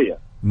أحسن شوية.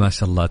 ما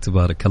شاء الله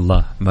تبارك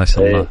الله ما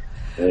شاء الله.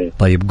 إيه.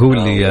 طيب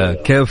قول لي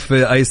كيف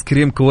آيس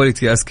كريم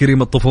كواليتي، آيس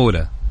كريم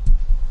الطفولة؟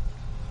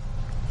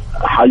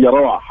 حاجة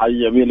روعة، حاجة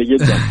جميلة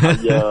جدا،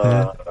 حاجة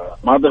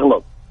ما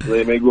تغلط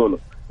زي ما يقولوا.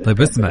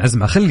 طيب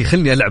اسمع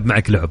خلني ألعب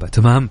معك لعبة،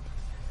 تمام؟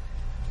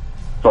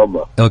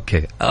 تفضل.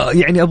 اوكي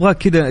يعني ابغاك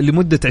كذا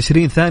لمده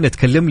 20 ثانيه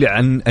تكلم لي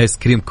عن ايس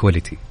كريم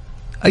كواليتي.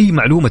 اي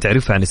معلومه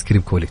تعرفها عن ايس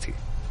كريم كواليتي؟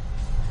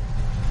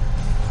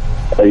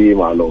 اي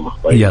معلومه.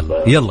 طيب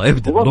يلا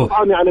ابدا روح.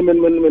 طبعا يعني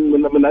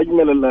من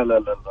اجمل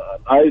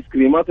الايس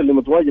كريمات اللي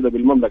متواجده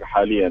بالمملكه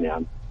حاليا،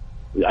 يعني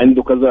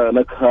عنده كذا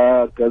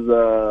نكهه،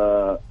 كذا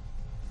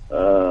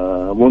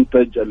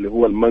منتج اللي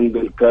هو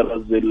المانجا،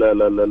 الكرز،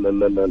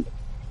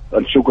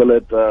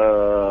 الشوكولاته،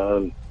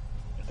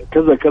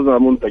 كذا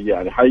منتج،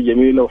 يعني حاجة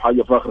جميلة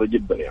وحاجة فاخرة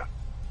جدا، يعني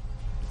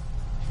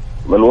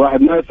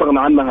الواحد ما يستغنى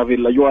عنها في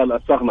الأجواء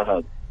الساخنة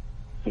هذه.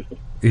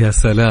 يا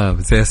سلام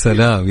يا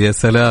سلام يا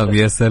سلام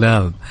يا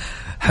سلام،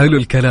 حلو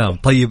الكلام.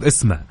 طيب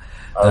اسمع،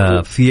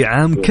 في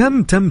عام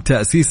كم تم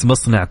تأسيس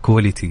مصنع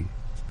كواليتي؟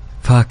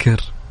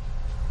 فاكر؟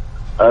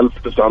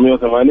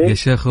 1980. يا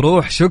شيخ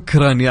روح،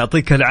 شكرا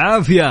يعطيك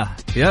العافية.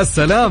 يا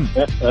سلام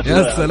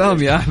يا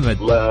سلام يا أحمد،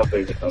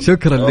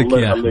 شكرا لك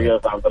يا أحمد،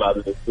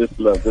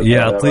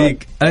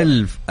 يعطيك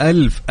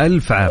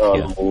ألف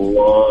عافية.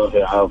 الله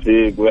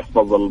يعافيك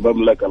ويحفظ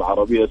المملكة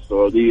العربية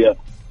السعودية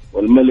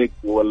والملك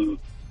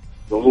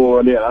وهو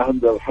ولي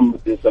عهد محمد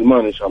بن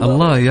سلمان إن شاء الله.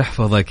 الله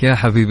يحفظك يا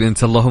حبيبي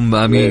أنت، اللهم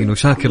آمين،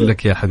 وشاكر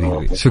لك يا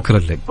حبيبي، شكرا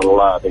لك.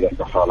 الله يعطيك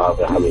الصحة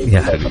والعافية حبيبي.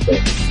 يا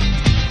حبيبي.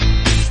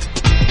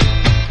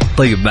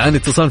 طيب معنا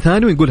اتصال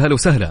ثاني ونقول هلا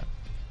وسهلا.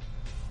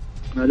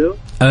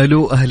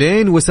 الو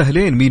اهلين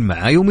وسهلين، مين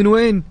معاي ومن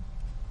وين؟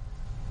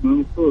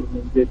 منصور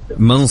من جدة.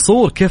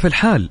 منصور كيف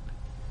الحال؟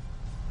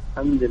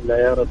 الحمد لله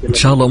يا رب. ان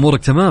شاء الله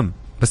امورك تمام،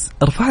 بس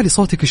ارفع لي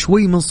صوتك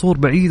شوي منصور،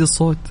 بعيد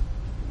الصوت.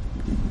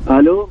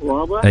 الو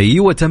واضح؟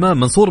 ايوه تمام.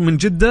 منصور من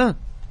جدة؟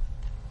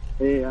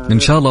 ايه ان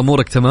شاء الله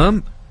امورك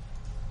تمام؟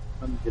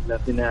 الحمد لله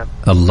في نعم.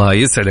 الله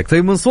يسعدك.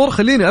 طيب منصور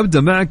خليني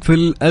ابدا معك في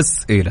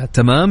الاسئله،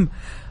 تمام؟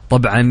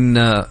 طبعا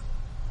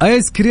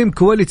آيس كريم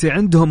كواليتي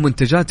عندهم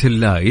منتجات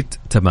اللايت،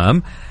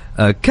 تمام؟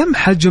 كم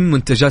حجم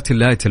منتجات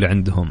اللايت اللي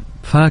عندهم؟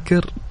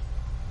 فاكر؟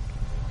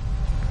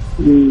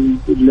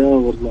 لا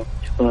والله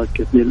مش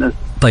فاكر للأسف.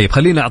 طيب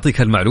خليني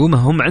أعطيك هالمعلومة،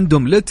 هم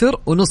عندهم لتر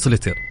ونص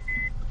لتر.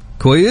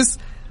 كويس؟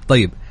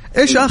 طيب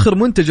إيش آخر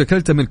منتج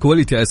أكلته من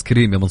كواليتي آيس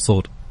كريم يا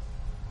منصور؟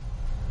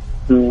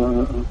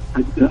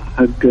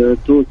 حق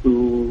توت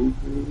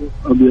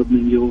وأبيض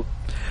من جوا،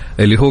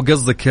 اللي هو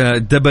قصدك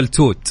دبل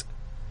توت.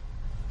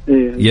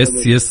 إيه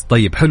يس.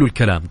 طيب حلو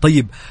الكلام.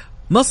 طيب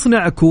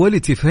مصنع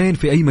كواليتي فين،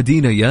 في أي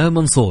مدينة يا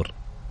منصور؟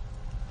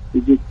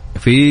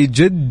 في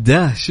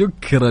جدة.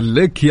 شكرا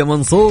لك يا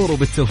منصور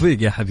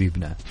وبالتوفيق يا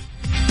حبيبنا،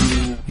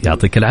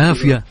 يعطيك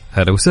العافية.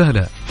 هلا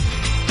وسهلا.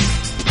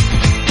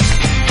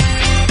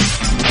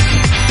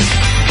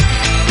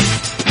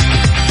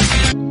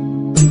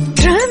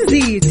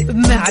 ترانزيت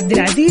مع عبد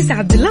العزيز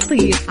عبد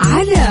اللطيف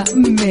على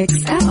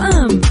ميكس اف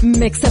ام.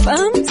 ميكس اف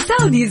ام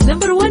سعوديز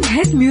نمبر 1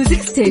 هيت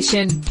ميوزك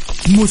ستيشن.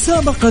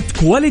 مسابقة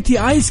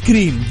كواليتي آيس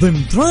كريم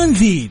ضمن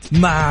ترانزيت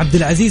مع عبد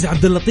العزيز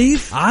عبد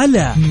اللطيف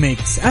على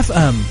ميكس اف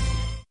ام.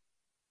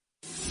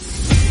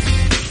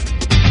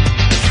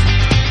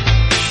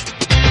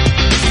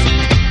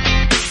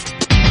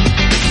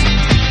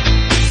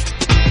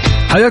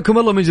 حياكم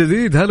الله من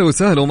جديد، هلا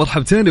وسهلا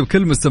ومرحبتين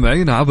بكل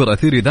مستمعينا عبر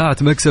أثير إذاعة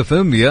ميكس اف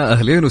ام. يا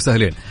أهلين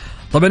وسهلين.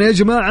 طبعا يا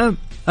جماعة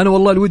أنا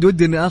والله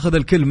ودي أني أخذ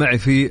الكل معي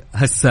في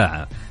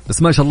هالساعة،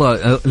 بس ما شاء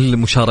الله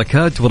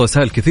المشاركات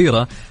ورسائل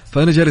كثيرة،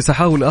 فأنا جالس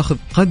أحاول أخذ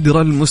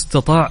قدر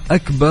المستطاع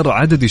أكبر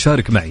عدد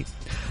يشارك معي.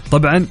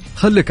 طبعا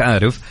خليك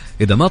عارف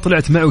إذا ما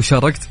طلعت معي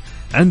وشاركت،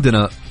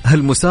 عندنا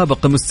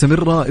هالمسابقة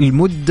مستمرة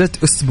لمدة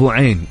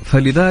أسبوعين،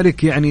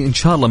 فلذلك يعني إن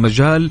شاء الله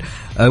مجال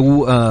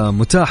أو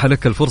متاحة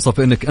لك الفرصة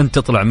في أنك أنت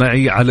تطلع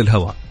معي على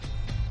الهواء.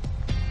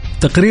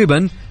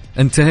 تقريبا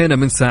انتهينا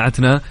من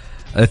ساعتنا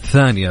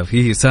الثانية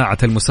في ساعة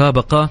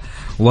المسابقة،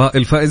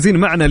 والفائزين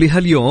معنا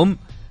لهاليوم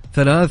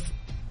 3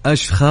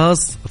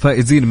 أشخاص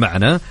فائزين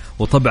معنا،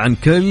 وطبعا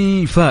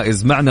كل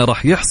فائز معنا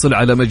راح يحصل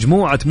على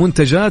مجموعة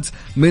منتجات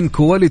من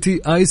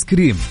كواليتي آيس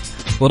كريم،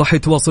 وراح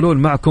يتواصلون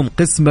معكم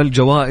قسم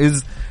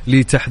الجوائز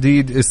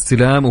لتحديد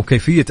استلام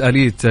وكيفية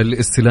آلية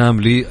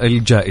الاستلام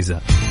للجائزة.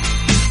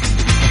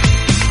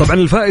 طبعا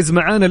الفائز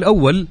معانا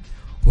الأول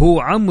هو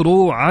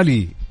عمرو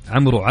علي.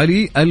 عمرو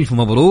علي، ألف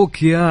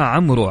مبروك يا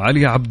عمرو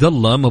علي عبد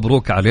الله،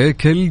 مبروك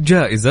عليك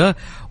الجائزة.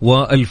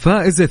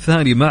 والفائز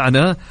الثاني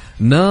معنا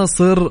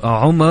ناصر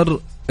عمر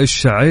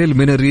الشعيل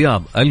من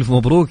الرياض، ألف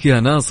مبروك يا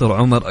ناصر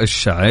عمر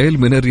الشعيل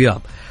من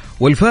الرياض.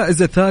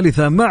 والفائزة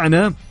الثالثة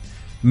معنا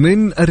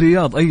من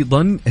الرياض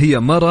أيضا هي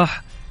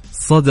مرح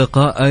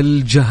صدقة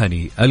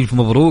الجهني، ألف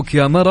مبروك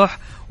يا مرح،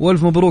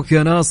 وألف مبروك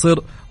يا ناصر،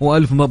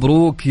 وألف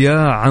مبروك يا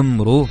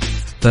عمرو.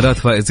 3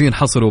 فائزين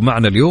حصلوا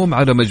معنا اليوم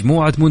على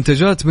مجموعة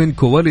منتجات من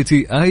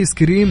كواليتي آيس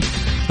كريم.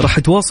 راح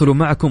يتواصلوا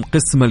معكم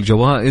قسم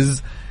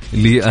الجوائز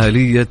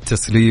لآلية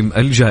تسليم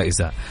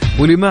الجائزة.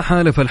 ولما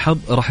حالف الحظ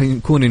راح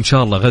يكون إن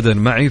شاء الله غدا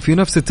معي في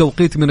نفس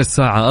التوقيت من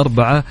الساعة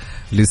 4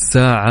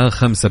 للساعة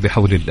 5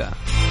 بحول الله.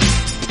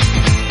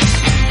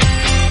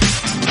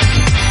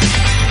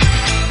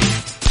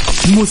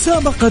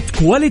 مسابقة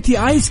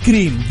كواليتي آيس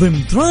كريم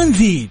ضمن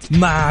ترانزيت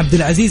مع عبد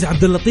العزيز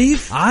عبد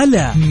اللطيف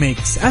على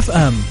ميكس اف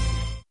ام.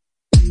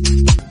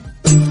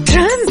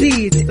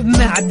 ترانزيت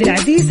مع عبد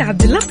العزيز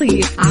عبد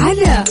اللطيف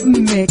على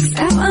ميكس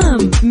اف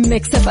ام.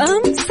 ميكس اف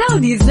ام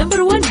سعوديز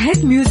نمبر 1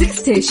 هيت ميوزك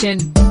ستيشن.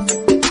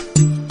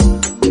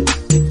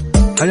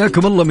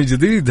 حياكم الله من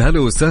جديد، هلا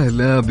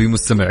وسهلا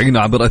بمستمعينا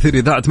عبر أثير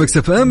إذاعة ميكس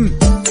اف ام.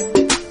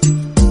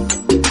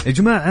 يا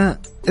جماعة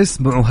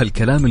اسمعوا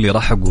هالكلام اللي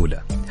راح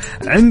أقوله.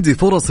 عندي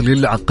فرص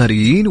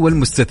للعقاريين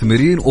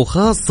والمستثمرين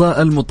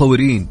وخاصة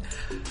المطورين.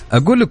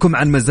 أقول لكم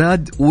عن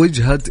مزاد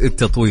وجهة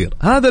التطوير.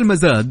 هذا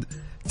المزاد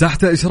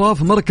تحت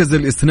إشراف مركز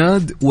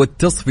الإسناد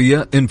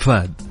والتصفية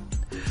إنفاذ.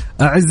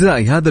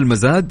 أعزائي، هذا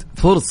المزاد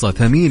فرصة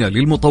ثمينة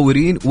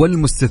للمطورين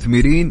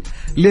والمستثمرين.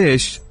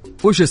 ليش؟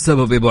 وش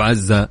السبب أبو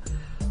عزة؟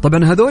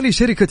 طبعا هذول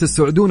شركة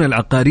السعودون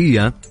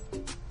العقارية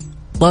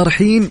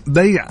طارحين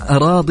بيع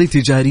أراضي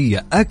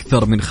تجارية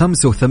أكثر من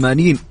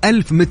 85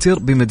 ألف متر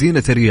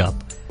بمدينة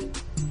الرياض،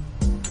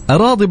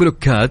 أراضي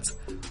بلوكات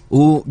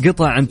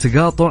وقطع عن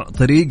تقاطع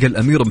طريق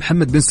الأمير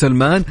محمد بن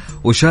سلمان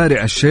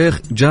وشارع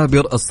الشيخ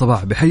جابر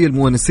الصباح بحي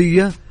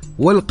المونسية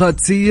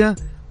والقادسية.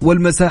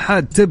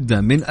 والمساحات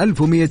تبدأ من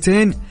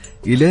 1200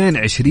 إلى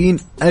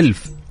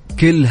 20,000.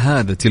 كل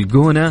هذا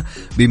تلقونه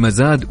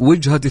بمزاد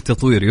وجهة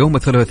التطوير يوم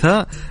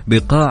الثلاثاء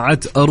بقاعة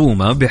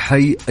أروما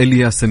بحي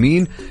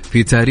الياسمين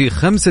في تاريخ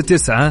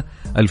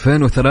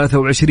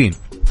 5/9/2023.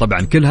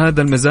 طبعا كل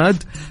هذا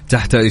المزاد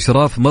تحت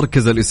إشراف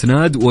مركز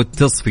الإسناد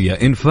والتصفية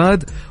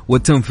إنفاذ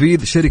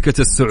والتنفيذ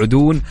شركة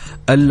السعودون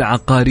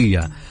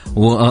العقارية.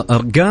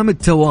 وأرقام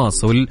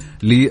التواصل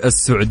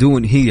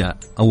للسعودون هي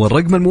أول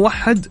رقم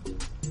الموحد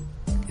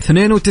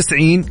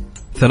 92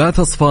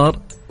 3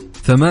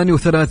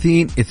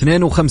 38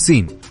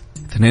 52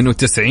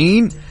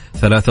 92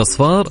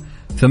 3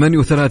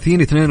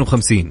 38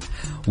 52.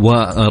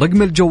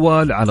 ورقم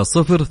الجوال على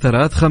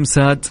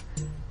 035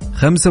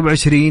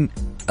 25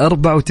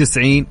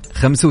 94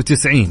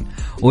 95.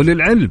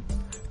 وللعلم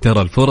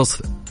ترى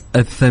الفرص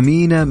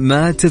الثمينة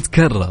ما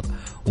تتكرر،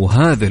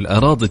 وهذه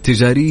الأراضي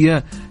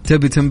التجارية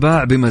تبي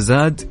تنباع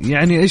بمزاد،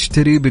 يعني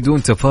اشتري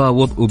بدون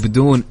تفاوض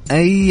وبدون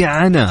أي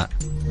عناء.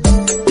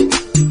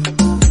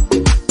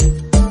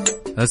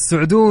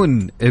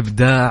 السعودون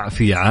إبداع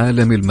في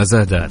عالم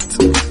المزادات.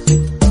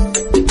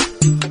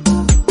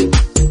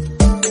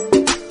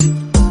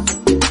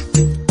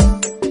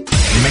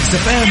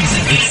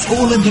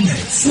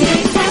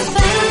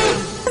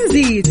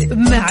 ترانزيت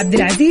مع عبد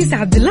العزيز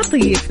عبد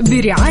اللطيف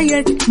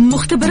برعاية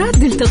مختبرات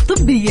دلتا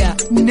الطبية،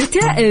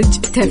 نتائج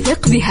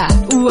تثق بها،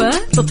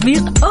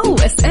 وتطبيق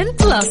OSN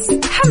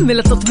Plus. حمل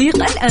التطبيق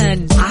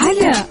الآن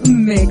على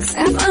ميكس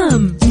اف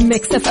ام.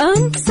 ميكس اف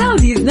ام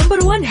سعوديز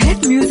نمبر 1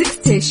 هيت ميوزك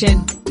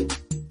ستيشن.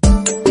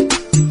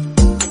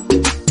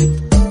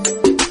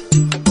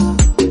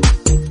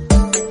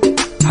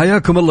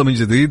 حياكم الله من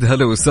جديد،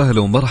 هلا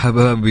وسهلا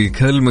ومرحبا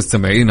بكل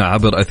مستمعينا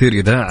عبر أثير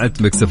إذاعة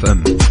ميكس اف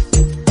ام.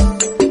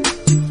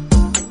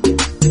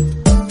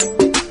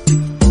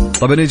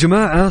 طبعا يا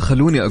جماعة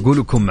خلوني أقول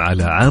لكم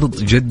على عرض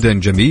جدا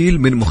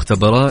جميل من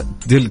مختبرات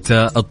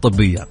دلتا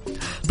الطبية.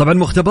 طبعا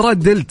مختبرات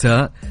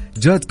دلتا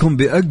جاتكم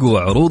بأقوى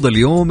عروض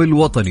اليوم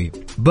الوطني،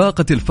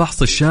 باقة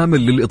الفحص الشامل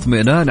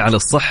للإطمئنان على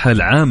الصحة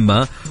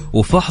العامة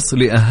وفحص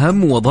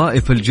لأهم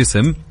وظائف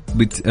الجسم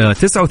ب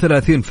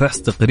 39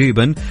 فحص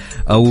تقريبا،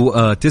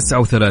 أو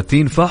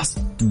 39 فحص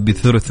ب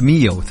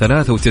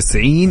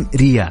 393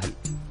 ريال،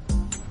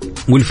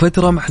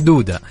 والفترة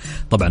محدودة.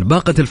 طبعا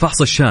باقة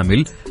الفحص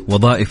الشامل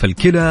وظائف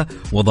الكلى،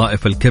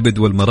 وظائف الكبد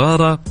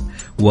والمرارة،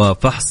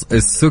 وفحص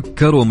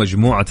السكر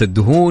ومجموعة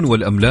الدهون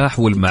والأملاح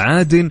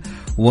والمعادن،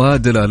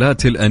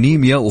 ودلالات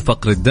الأنيميا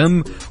وفقر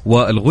الدم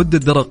والغدة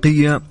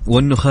الدرقية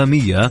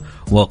والنخامية،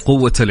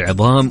 وقوة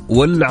العظام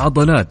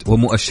والعضلات،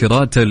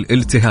 ومؤشرات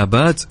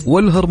الالتهابات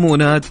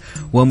والهرمونات،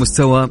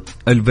 ومستوى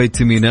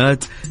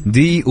الفيتامينات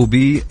دي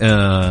وبي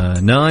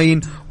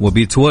 9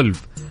 وبي 12.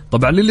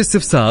 طبعا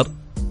للاستفسار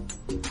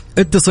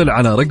اتصل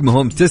على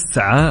رقمهم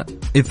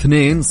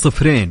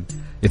 920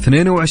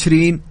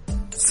 22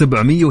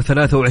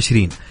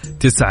 723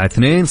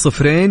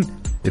 920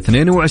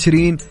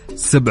 22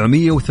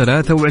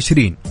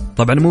 723.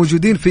 طبعا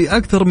موجودين في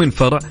أكثر من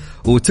فرع،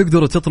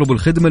 وتقدروا تطلبوا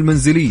الخدمة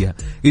المنزلية،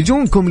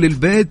 يجونكم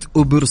للبيت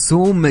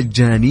وبرسوم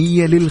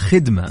مجانية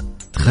للخدمة.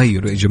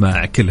 تخيلوا يا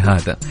جماعة كل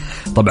هذا.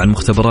 طبعا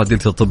مختبرات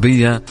دلتا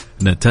الطبية،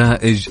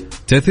 نتائج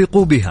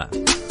تثقوا بها.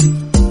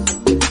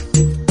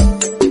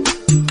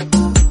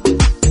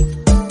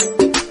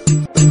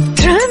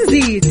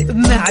 ترانزيت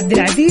مع عبد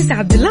العزيز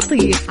عبد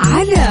اللطيف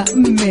على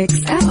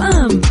ميكس اف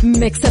ام.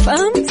 ميكس اف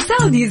ام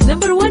سعوديز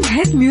نمبر 1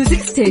 هيت ميوزك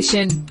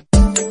ستيشن.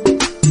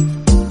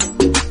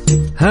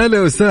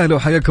 هلا وسهلا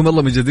وحياكم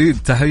الله من جديد.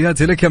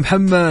 تحياتي لك يا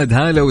محمد.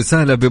 هلا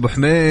وسهلا بأبو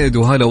حميد،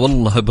 وهلا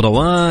والله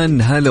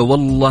بروان، هلا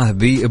والله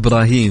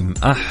بإبراهيم.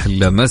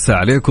 أحلى مساء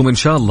عليكم إن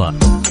شاء الله.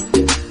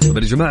 طب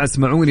يا جماعة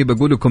اسمعوني،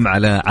 بقول لكم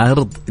على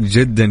عرض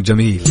جدا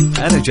جميل.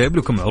 أنا جايب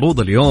لكم عروض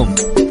اليوم.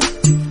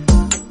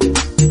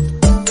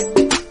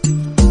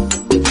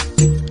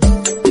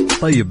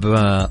 طيب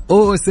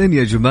OSN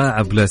يا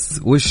جماعة بلس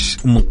وش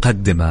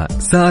مقدمة؟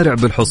 سارع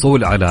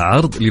بالحصول على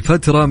عرض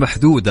لفترة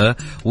محدودة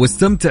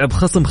واستمتع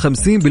بخصم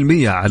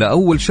 50% على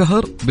أول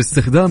شهر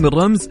باستخدام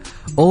الرمز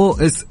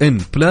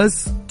OSN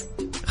بلس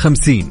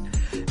 50.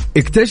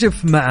 اكتشف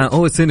مع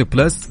OSN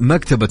بلس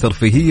مكتبة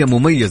ترفيهية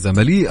مميزة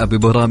مليئة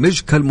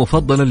ببرامجك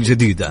المفضلة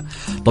الجديدة.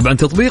 طبعا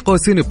تطبيق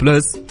OSN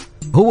بلس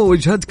هو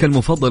وجهتك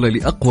المفضلة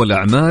لأقوى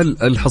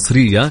الأعمال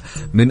الحصرية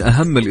من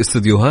أهم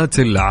الاستديوهات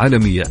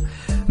العالمية.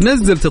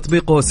 نزل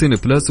تطبيق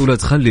OSN بلس ولا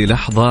تخلي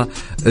لحظة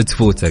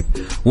تفوتك،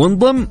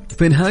 وانضم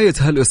في نهاية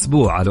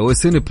هالأسبوع على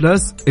OSN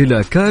بلس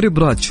إلى كاري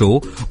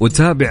براتشو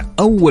وتابع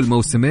أول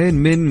موسمين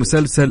من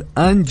مسلسل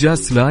And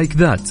Just Like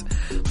That.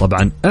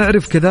 طبعا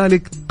أعرف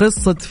كذلك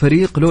قصة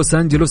فريق لوس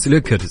أنجلوس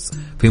ليكرز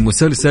في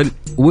مسلسل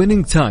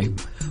Winning Time،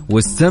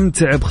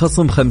 واستمتع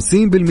بخصم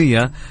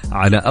 50%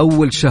 على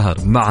أول شهر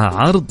مع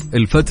عرض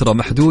الفترة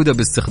محدودة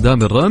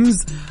باستخدام الرمز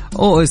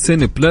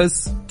OSN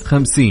بلس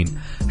 50.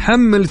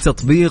 حمل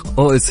تطبيق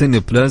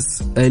OSN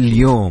بلس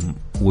اليوم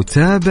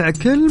وتابع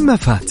كل ما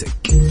فاتك.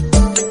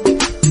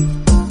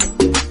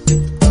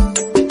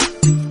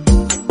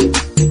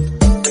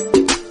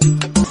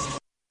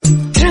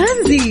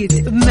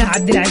 ترانزيت مع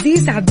عبد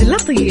العزيز عبد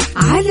اللطيف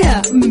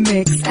على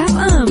ميكس اف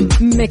ام.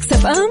 ميكس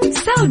اف ام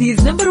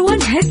سعوديز نمبر 1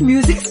 هيت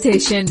ميوزك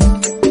ستيشن.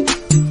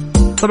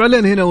 طبعا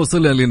لين هنا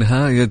وصلنا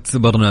لنهاية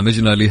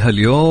برنامجنا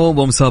لهاليوم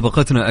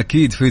ومسابقتنا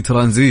أكيد في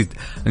ترانزيت.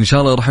 إن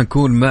شاء الله راح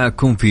نكون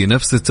معكم في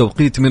نفس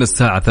التوقيت من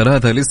الساعة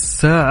 3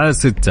 للساعة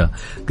 6.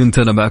 كنت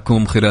أنا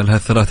معكم خلال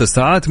هالثلاث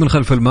ساعات من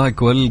خلف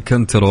المايك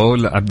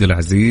والكنترول عبد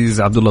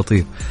العزيز عبد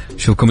اللطيف.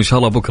 نشوفكم إن شاء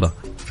الله بكرة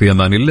في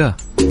أمان الله.